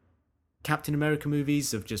Captain America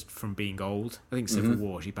movies of just from being old. I think Civil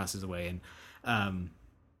War she passes away in.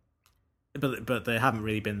 But there haven't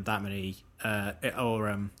really been that many,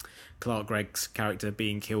 or Clark Gregg's character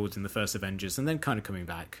being killed in the first Avengers and then kind of coming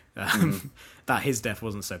back. That his death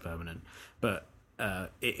wasn't so permanent. But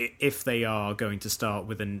if they are going to start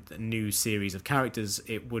with a new series of characters,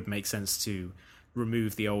 it would make sense to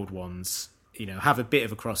remove the old ones, you know, have a bit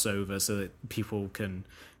of a crossover so that people can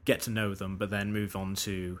get to know them, but then move on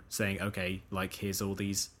to saying, okay, like, here's all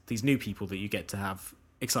these new people that you get to have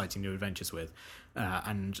exciting new adventures with.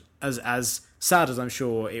 And as sad as I'm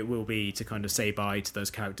sure it will be to kind of say bye to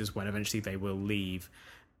those characters when eventually they will leave,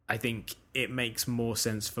 I think it makes more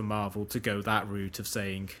sense for Marvel to go that route of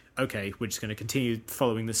saying, okay, we're just going to continue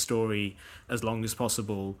following the story as long as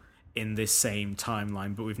possible in this same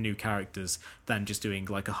timeline, but with new characters, than just doing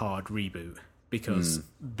like a hard reboot. Because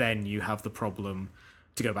then you have the problem,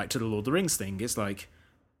 to go back to the Lord of the Rings thing, it's like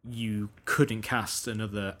you couldn't cast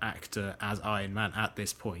another actor as Iron Man at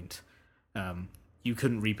this point. You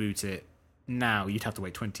couldn't reboot it now. You'd have to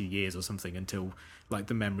wait 20 years or something until like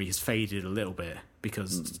the memory has faded a little bit,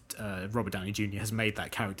 because Robert Downey Jr. has made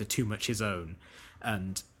that character too much his own,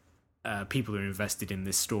 and people are invested in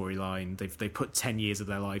this storyline. They put 10 years of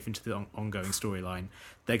their life into the ongoing storyline.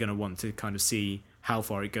 They're going to want to kind of see how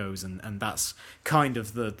far it goes, and that's kind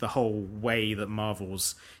of the whole way that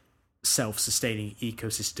Marvel's self-sustaining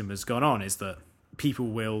ecosystem has gone on, is that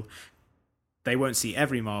people they won't see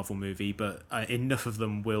every Marvel movie, but enough of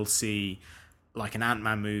them will see like an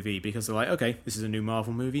Ant-Man movie, because they're like, okay, this is a new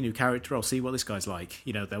Marvel movie, new character, I'll see what this guy's like.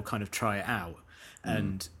 You know, they'll kind of try it out.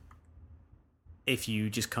 And if you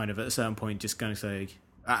just kind of at a certain point just going to say,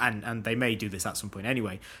 and they may do this at some point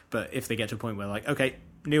anyway, but if they get to a point where like, okay,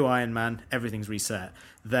 new Iron Man, everything's reset,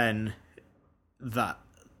 then that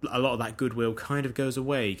a lot of that goodwill kind of goes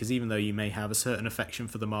away, because even though you may have a certain affection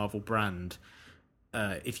for the Marvel brand,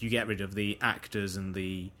 if you get rid of the actors and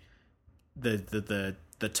the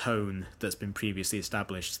tone that's been previously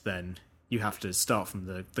established, then you have to start from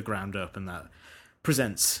the ground up, and that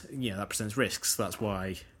presents risks. That's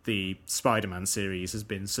why the Spider-Man series has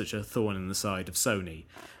been such a thorn in the side of Sony.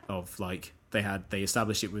 Of like, they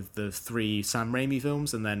established it with the 3 Sam Raimi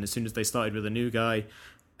films, and then as soon as they started with a new guy,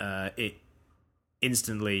 it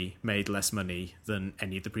instantly made less money than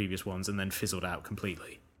any of the previous ones, and then fizzled out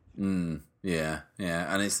completely. Yeah,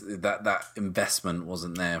 and it's that investment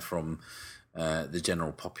wasn't there from the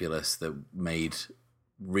general populace that made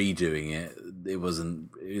redoing it. It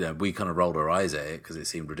wasn't, you know, we kind of rolled our eyes at it because it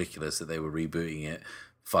seemed ridiculous that they were rebooting it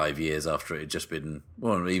 5 years after it had just been,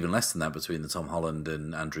 well, even less than that, between the Tom Holland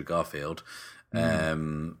and Andrew Garfield.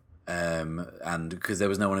 and because there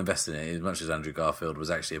was no one invested in it, as much as Andrew Garfield was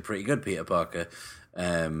actually a pretty good Peter Parker,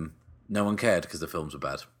 no one cared because the films were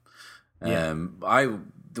bad.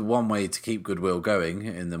 The one way to keep goodwill going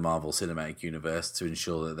in the Marvel Cinematic Universe to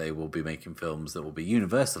ensure that they will be making films that will be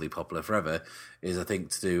universally popular forever is, I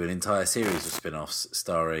think, to do an entire series of spin-offs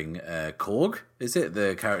starring Korg, is it?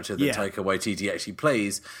 The character that Taika Waititi actually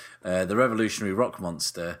plays, the revolutionary rock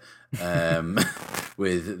monster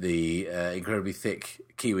with the incredibly thick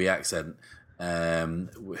Kiwi accent,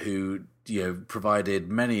 who provided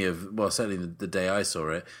many of, well, certainly the day I saw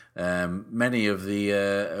it, many of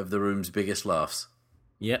the room's biggest laughs.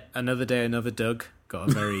 Yep, another day, another Doug.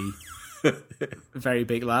 Got a very, very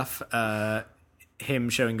big laugh. Him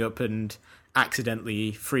showing up and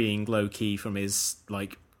accidentally freeing Loki from his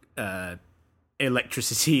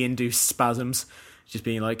electricity-induced spasms, just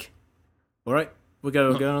being like, "All right, we're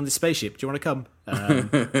going on this spaceship. Do you want to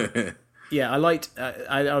come?" Yeah, I liked.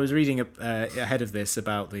 I was reading ahead of this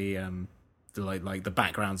about the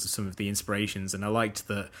backgrounds of some of the inspirations, and I liked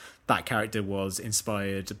that character was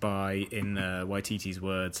inspired by, in Waititi's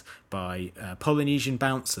words, by Polynesian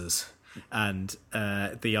bouncers, and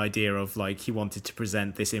the idea of he wanted to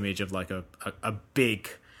present this image of a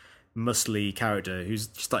big, muscly character who's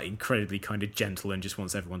just incredibly kind of gentle and just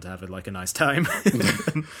wants everyone to have a nice time.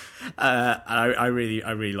 I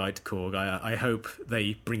really liked Korg. I hope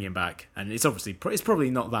they bring him back, and it's probably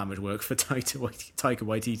not that much work for Taika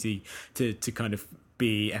Waititi to kind of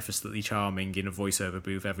be effortlessly charming in a voiceover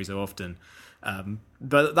booth every so often.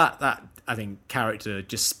 But that I think character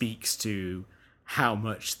just speaks to how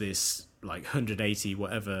much this $180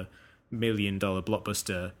 whatever million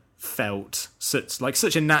blockbuster felt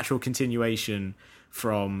such a natural continuation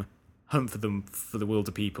from Hunt for the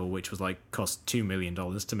Wilder People, which was cost $2 million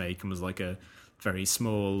to make and was a very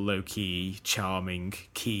small, low-key, charming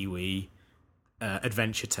Kiwi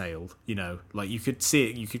adventure tale. You could see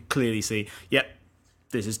it, you could clearly see, yep,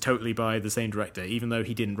 this is totally by the same director, even though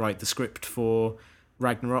he didn't write the script for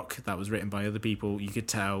Ragnarok. That was written by other people. You could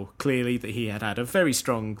tell clearly that he had a very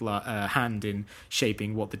strong hand in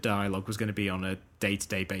shaping what the dialogue was going to be on a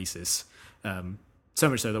day-to-day basis. So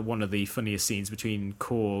much so that one of the funniest scenes between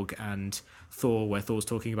Korg and Thor, where Thor's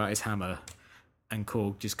talking about his hammer, and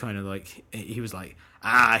Korg just kind of he was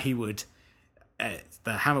he would,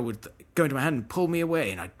 the hammer would go into my hand and pull me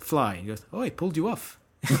away, and I'd fly. And he goes, "Oh, he pulled you off."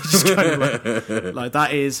 Just kind of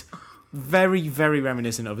that is very, very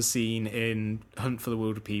reminiscent of a scene in Hunt for the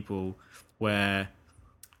Wilder People where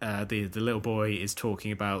the little boy is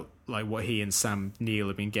talking about what he and Sam Neill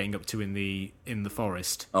have been getting up to in the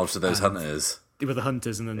forest. Oh, so those hunters. With the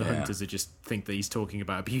hunters, and then the hunters just think that he's talking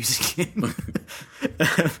about abusing him,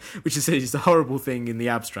 which is a horrible thing in the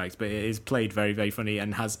abstract, but it is played very, very funny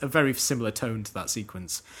and has a very similar tone to that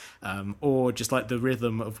sequence. Or just the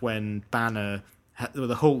rhythm of when Banner,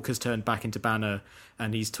 the Hulk has turned back into Banner,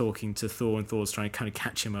 and he's talking to Thor, and Thor's trying to kind of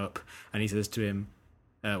catch him up, and he says to him,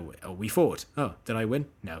 "We fought. Oh, did I win?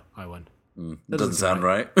 No, I won." That doesn't sound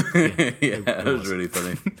right. It was really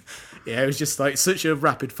funny. Yeah, it was just such a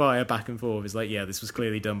rapid fire back and forth. It's this was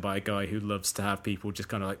clearly done by a guy who loves to have people just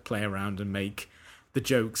kind of play around and make the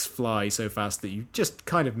jokes fly so fast that you just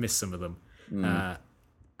kind of miss some of them.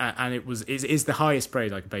 And it is the highest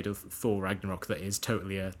praise I can pay to Thor Ragnarok that is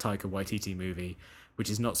totally a Taika Waititi movie, which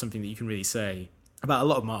is not something that you can really say about a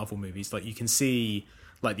lot of Marvel movies. You can see,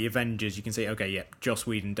 the Avengers, you can say, okay, yeah, Joss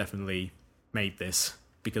Whedon definitely made this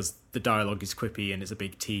because the dialogue is quippy and it's a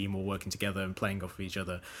big team all working together and playing off of each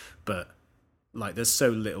other. But there's so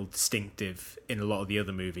little distinctive in a lot of the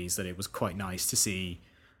other movies that it was quite nice to see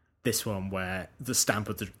this one where the stamp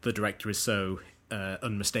of the director is so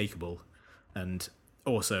unmistakable. And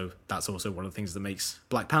also, that's also one of the things that makes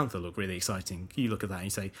Black Panther look really exciting. You look at that and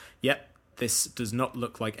you say, yep, this does not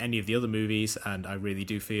look like any of the other movies, and I really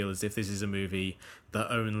do feel as if this is a movie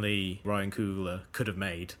that only Ryan Coogler could have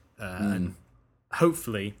made. And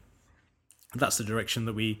hopefully that's the direction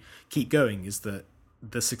that we keep going, is that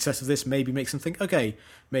the success of this maybe makes them think, okay,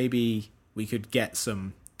 maybe we could get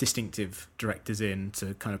some distinctive directors in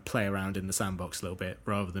to kind of play around in the sandbox a little bit,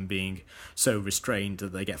 rather than being so restrained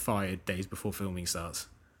that they get fired days before filming starts.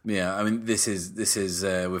 Yeah, I mean, this is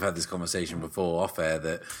we've had this conversation before off air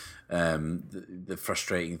that the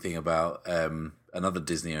frustrating thing about another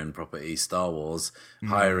Disney-owned property, Star Wars,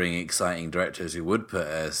 hiring exciting directors who would put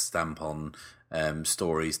a stamp on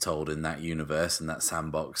stories told in that universe and that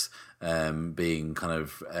sandbox, being kind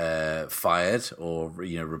of fired or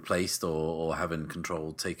replaced or having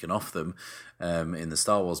control taken off them in the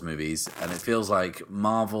Star Wars movies. And it feels like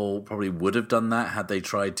Marvel probably would have done that had they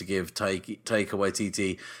tried to give Taika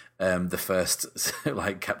Waititi the first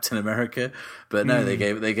like Captain America, but no, they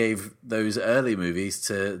gave those early movies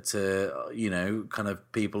to kind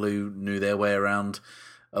of people who knew their way around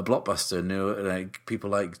a blockbuster, knew like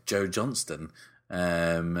people like Joe Johnston,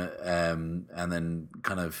 and then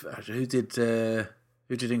kind of who did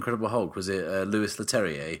Incredible Hulk? Was it Louis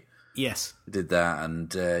Leterrier? Yes, did that,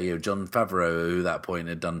 and Jon Favreau, who at that point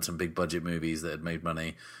had done some big budget movies that had made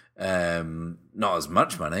money. Not as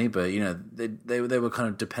much money, but they were kind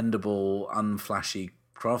of dependable, unflashy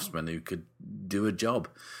craftsmen who could do a job.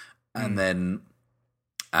 And then,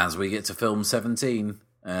 as we get to film 17,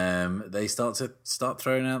 they start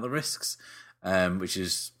throwing out the risks, which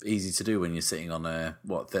is easy to do when you're sitting on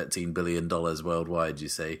 $13 billion worldwide, you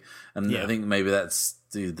say. And I think maybe that's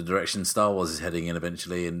the direction Star Wars is heading in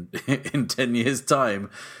eventually. In 10 years'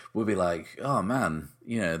 time, we'll be like, oh man,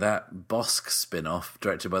 that Bosk spin-off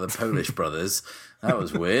directed by the Polish brothers, that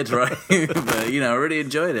was weird, right? But I really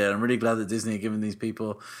enjoyed it. I'm really glad that Disney are giving these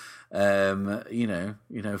people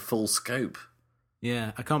full scope.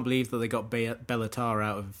 Yeah, I can't believe that they got Bellatar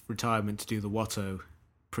out of retirement to do the Watto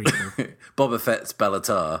prequel. Boba Fett's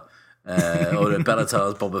Bellatar, or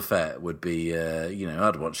Bellatar's Boba Fett would be,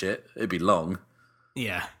 I'd watch it. It'd be long.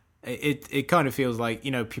 Yeah, it kind of feels like,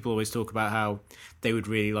 people always talk about how they would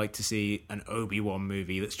really like to see an Obi-Wan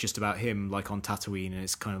movie that's just about him, like on Tatooine, and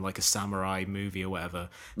it's kind of like a samurai movie or whatever.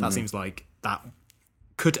 That seems like that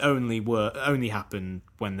could only happen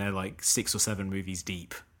when they're like 6 or 7 movies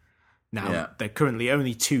deep. Now they're currently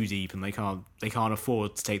only 2 deep, and they can't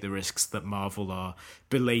afford to take the risks that Marvel are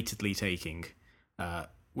belatedly taking.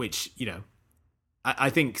 Which I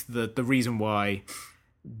think the reason why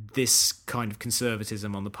this kind of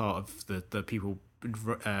conservatism on the part of the people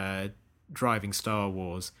driving Star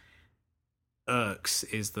Wars irks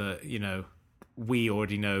is that we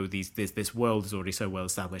already know this world is already so well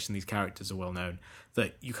established and these characters are well known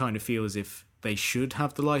that you kind of feel as if they should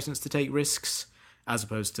have the license to take risks, as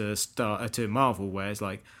opposed to Marvel, where it's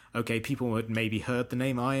like, okay, people had maybe heard the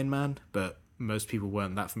name Iron Man, but most people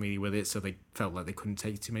weren't that familiar with it, so they felt like they couldn't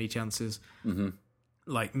take too many chances. Mm-hmm.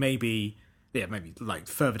 Like maybe like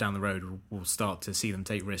further down the road we'll start to see them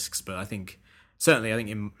take risks, but I think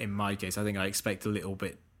in my case, I think I expect a little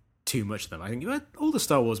bit too much of them. I think all the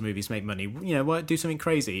Star Wars movies make money, do something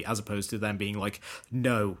crazy, as opposed to them being like,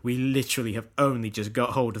 no, we literally have only just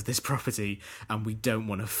got hold of this property and we don't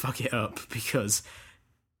want to fuck it up because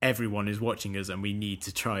everyone is watching us and we need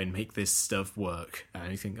to try and make this stuff work. And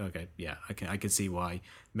I think, okay, yeah, I can see why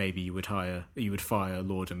maybe you would fire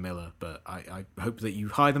Lord and Miller, but I hope that you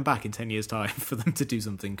hire them back in 10 years' time for them to do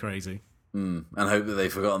something crazy. And hope that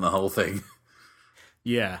they've forgotten the whole thing.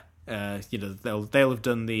 Yeah. They'll have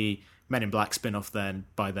done the Men in Black spin-off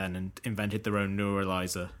by then and invented their own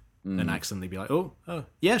neuralizer and accidentally be like, oh,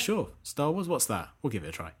 yeah, sure, Star Wars, what's that? We'll give it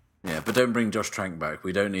a try. Yeah, but don't bring Josh Trank back.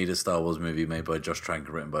 We don't need a Star Wars movie made by Josh Trank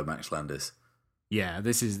and written by Max Landis. Yeah,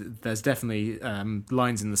 there's definitely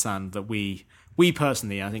lines in the sand that we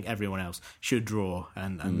personally, I think everyone else, should draw,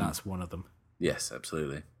 and that's one of them. Yes,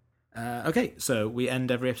 absolutely. Okay, so we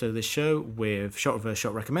end every episode of this show with Shot Reverse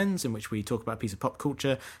Shot Recommends, in which we talk about a piece of pop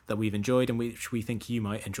culture that we've enjoyed and which we think you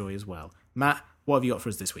might enjoy as well. Matt, what have you got for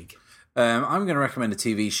us this week? I'm going to recommend a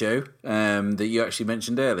TV show that you actually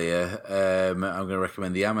mentioned earlier. I'm going to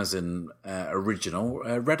recommend the Amazon original,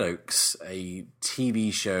 Red Oaks, a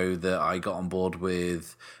TV show that I got on board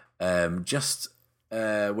with just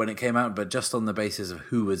when it came out, but just on the basis of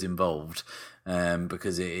who was involved.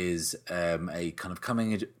 Because it is a kind of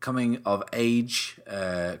coming of age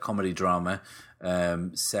comedy drama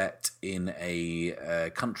set in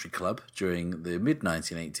a country club during the mid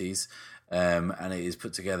 1980s, and it is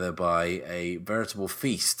put together by a veritable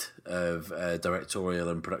feast of directorial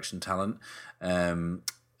and production talent.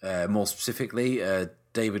 More specifically,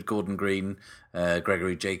 David Gordon Green,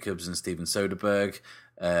 Gregory Jacobs, and Steven Soderbergh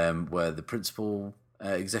were the principal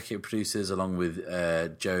executive producers, along with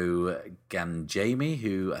Joe Ganjami,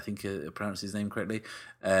 who I think I pronounced his name correctly,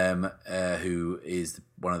 who is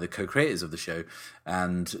one of the co-creators of the show.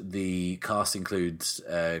 And the cast includes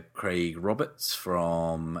Craig Roberts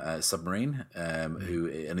from Submarine,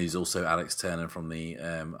 who's also Alex Turner from the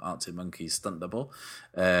Arctic Monkeys stunt double,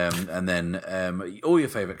 and then all your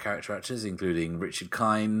favourite character actors, including Richard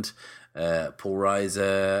Kind, Paul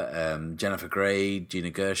Reiser, Jennifer Grey, Gina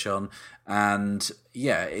Gershon, and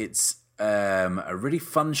yeah, it's a really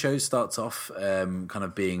fun show. Starts off kind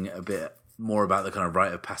of being a bit more about the kind of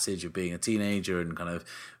rite of passage of being a teenager and kind of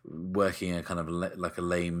working a kind of like a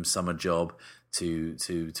lame summer job to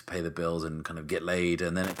pay the bills and kind of get laid,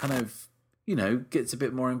 and then it kind of gets a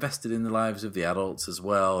bit more invested in the lives of the adults as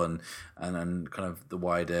well, and kind of the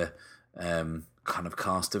wider kind of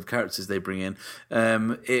cast of characters they bring in.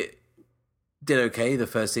 It did okay the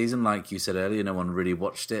first season, like you said earlier. No one really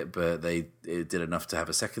watched it, but it did enough to have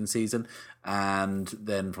a second season. And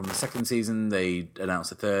then from the second season, they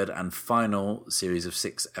announced a third and final series of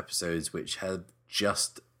 6 episodes, which had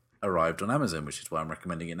just arrived on Amazon, which is why I'm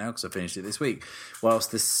recommending it now, because I finished it this week.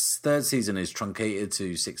 Whilst this third season is truncated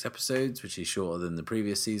to 6 episodes, which is shorter than the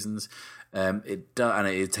previous seasons,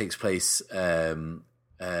 it takes place a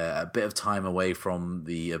bit of time away from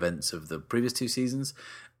the events of the previous 2 seasons.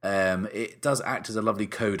 It does act as a lovely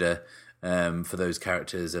coda for those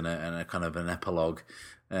characters and a kind of an epilogue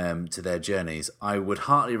to their journeys. I would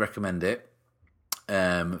heartily recommend it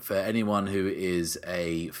for anyone who is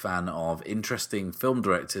a fan of interesting film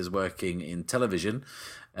directors working in television.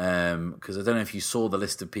 Because I don't know if you saw the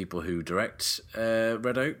list of people who direct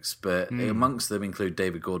Red Oaks, but amongst them include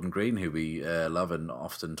David Gordon Green, who we love and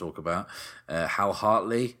often talk about. Hal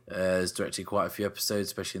Hartley has directed quite a few episodes,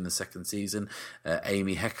 especially in the second season.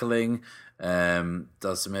 Amy Heckerling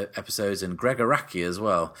does some episodes, and Greg Araki as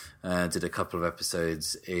well did a couple of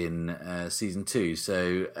episodes in season 2.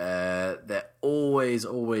 So they're always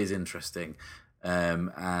interesting.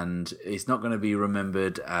 And it's not going to be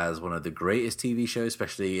remembered as one of the greatest TV shows,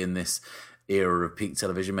 especially in this era of peak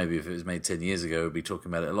television. Maybe if it was made 10 years ago, we'd be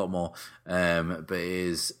talking about it a lot more. But it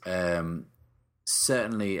is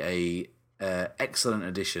certainly a excellent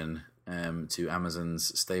addition to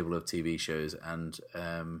Amazon's stable of TV shows, and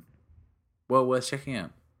well worth checking out.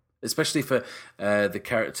 Especially for the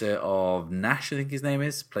character of Nash, I think his name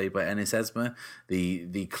is, played by Ennis Esma,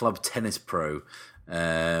 the club tennis pro,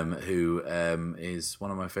 who is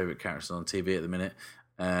one of my favourite characters on TV at the minute.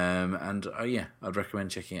 I'd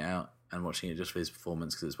recommend checking it out and watching it just for his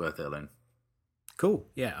performance, because it's worth it alone. Cool.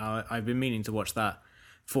 Yeah, I've been meaning to watch that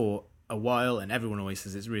for a while, and everyone always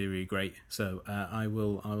says it's really, really great. So I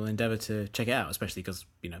will endeavour to check it out, especially because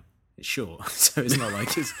it's short, so it's not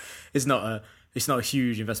like it's not a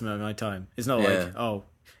huge investment of my time. It's not like,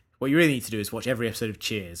 what you really need to do is watch every episode of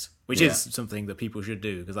Cheers, which is something that people should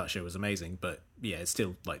do, because that show was amazing. But yeah, it's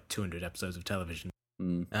still like 200 episodes of television.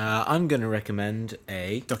 I'm going to recommend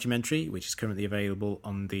a documentary which is currently available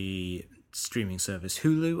on the streaming service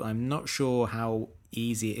Hulu. I'm not sure how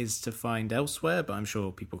easy it is to find elsewhere, but I'm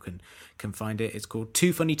sure people can find it. It's called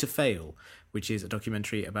Too Funny to Fail, which is a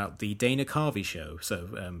documentary about the Dana Carvey show.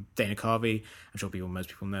 So Dana Carvey, I'm sure most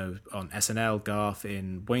people know, on SNL, Garth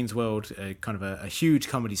in Wayne's World, kind of a huge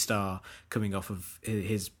comedy star coming off of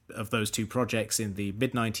those 2 projects in the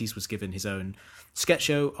mid-90s, was given his own sketch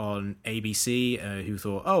show on ABC, who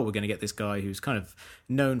thought, we're going to get this guy who's kind of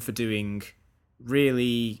known for doing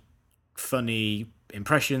really funny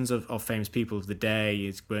impressions of famous people of the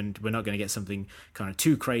day. We're not going to get something kind of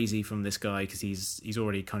too crazy from this guy, because he's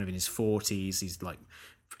already kind of in his 40s. He's like,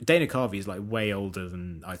 Dana Carvey is like way older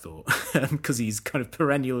than I thought, because he's kind of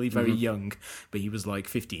perennially very young, but he was like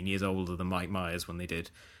 15 years older than Mike Myers when they did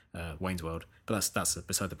Wayne's World. But that's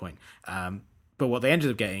beside the point. But what they ended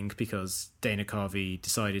up getting, because Dana Carvey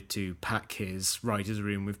decided to pack his writer's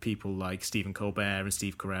room with people like Stephen Colbert and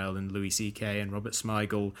Steve Carell and Louis C.K. and Robert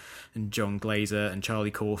Smigel and John Glazer and Charlie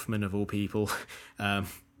Kaufman, of all people,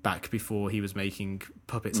 back before he was making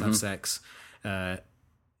Puppets Have Sex. Because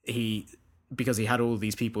he had all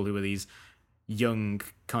these people who were these young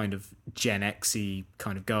kind of Gen X-y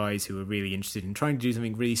kind of guys who were really interested in trying to do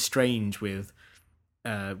something really strange with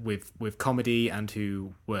comedy, and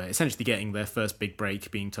who were essentially getting their first big break,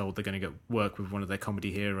 being told they're going to go work with one of their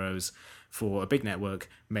comedy heroes for a big network,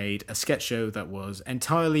 made a sketch show that was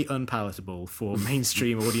entirely unpalatable for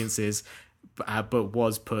mainstream audiences, but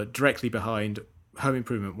was put directly behind Home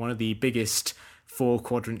Improvement, one of the biggest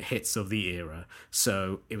 4-quadrant hits of the era.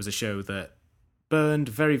 So it was a show that burned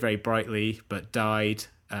very, very brightly, but died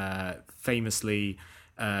famously.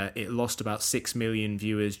 It lost about 6 million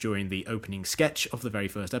viewers during the opening sketch of the very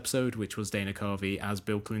first episode, which was Dana Carvey as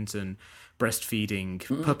Bill Clinton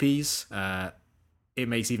breastfeeding puppies. It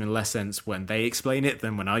makes even less sense when they explain it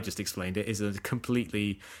than when I just explained it. It's a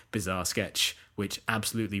completely bizarre sketch, which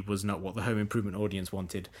absolutely was not what the Home Improvement audience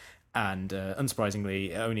wanted. And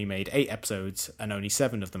unsurprisingly, it only made 8 episodes, and only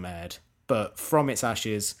 7 of them aired. But from its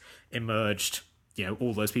ashes emerged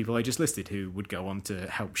all those people I just listed, who would go on to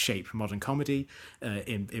help shape modern comedy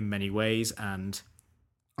in many ways. And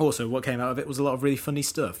also what came out of it was a lot of really funny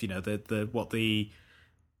stuff. What the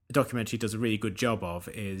documentary does a really good job of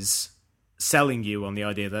is selling you on the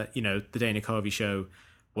idea that, the Dana Carvey show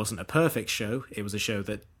wasn't a perfect show. It was a show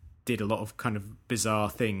that did a lot of kind of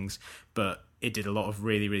bizarre things, but it did a lot of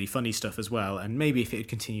really, really funny stuff as well. And maybe if it had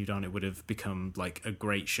continued on, it would have become like a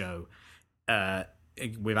great show.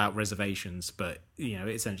 without reservations, but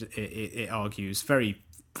it argues very,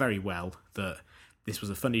 very well that this was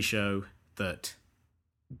a funny show that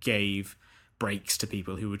gave breaks to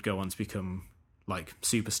people who would go on to become like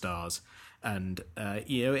superstars, and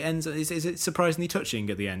it ends. It's surprisingly touching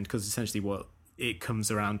at the end, because essentially what it comes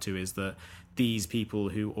around to is that these people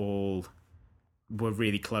who all were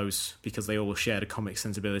really close because they all shared a comic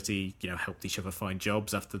sensibility, helped each other find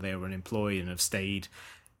jobs after they were unemployed, and have stayed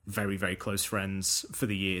very, very close friends for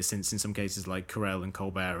the years since. In some cases, like Carell and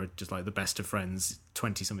Colbert are just like the best of friends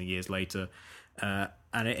 20-something years later.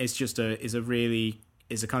 And it's just is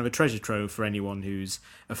a kind of a treasure trove for anyone who's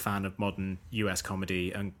a fan of modern US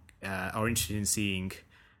comedy and are interested in seeing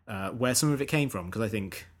where some of it came from. Because I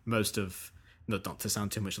think most of, not to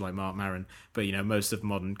sound too much like Mark Maron, but most of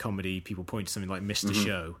modern comedy, people point to something like Mr.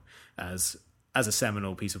 Show as a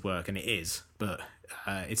seminal piece of work, and it is. But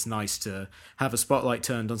it's nice to have a spotlight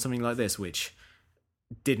turned on something like this, which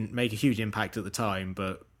didn't make a huge impact at the time,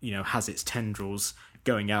 but has its tendrils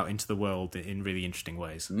going out into the world in really interesting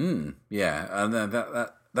ways. Yeah, and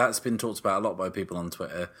that's been talked about a lot by people on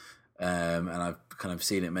Twitter, and I've kind of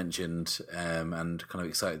seen it mentioned, and kind of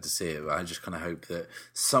excited to see it. But I just kind of hope that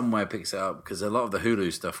somewhere picks it up, because a lot of the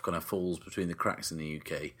Hulu stuff kind of falls between the cracks in the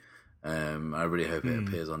UK. I really hope it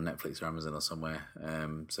appears on Netflix or Amazon or somewhere,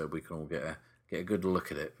 so we can all get a good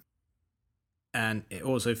look at it. And it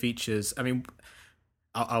also features, I mean,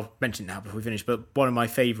 I'll mention it now before we finish, but one of my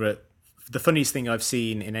favourite, the funniest thing I've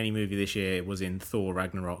seen in any movie this year was in Thor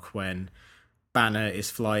Ragnarok, when Banner is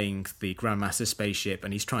flying the Grandmaster spaceship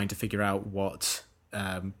and he's trying to figure out what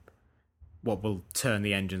will turn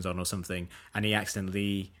the engines on or something, and he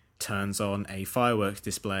accidentally turns on a fireworks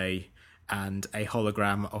display and a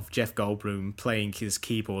hologram of Jeff Goldblum playing his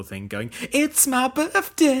keyboard thing, going, "It's my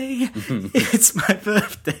birthday! It's my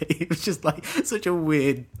birthday!" It was just like such a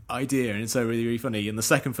weird idea, and it's so really, really funny. And the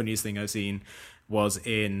second funniest thing I've seen was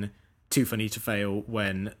in Too Funny to Fail,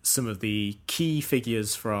 when some of the key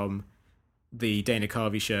figures from the Dana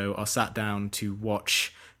Carvey show are sat down to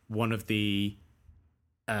watch one of the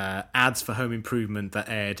ads for Home Improvement that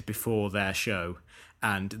aired before their show,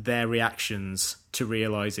 and their reactions to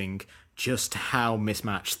realising just how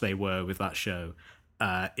mismatched they were with that show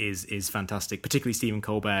is fantastic. Particularly Stephen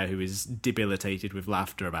Colbert, who is debilitated with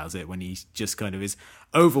laughter about it, when he just kind of is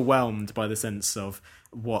overwhelmed by the sense of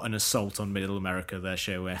what an assault on Middle America their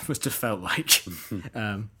show must have felt like.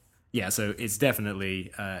 Yeah, so it's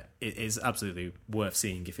definitely, it is absolutely worth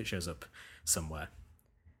seeing if it shows up somewhere.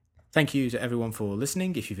 Thank you to everyone for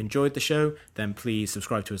listening. If you've enjoyed the show, then please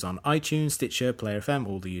subscribe to us on iTunes, Stitcher, Player FM,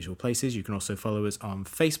 all the usual places. You can also follow us on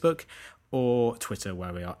Facebook or Twitter,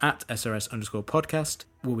 where we are at SRS_podcast.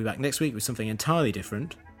 We'll be back next week with something entirely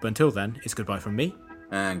different. But until then, it's goodbye from me.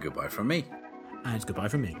 And goodbye from me. And it's goodbye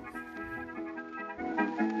from me.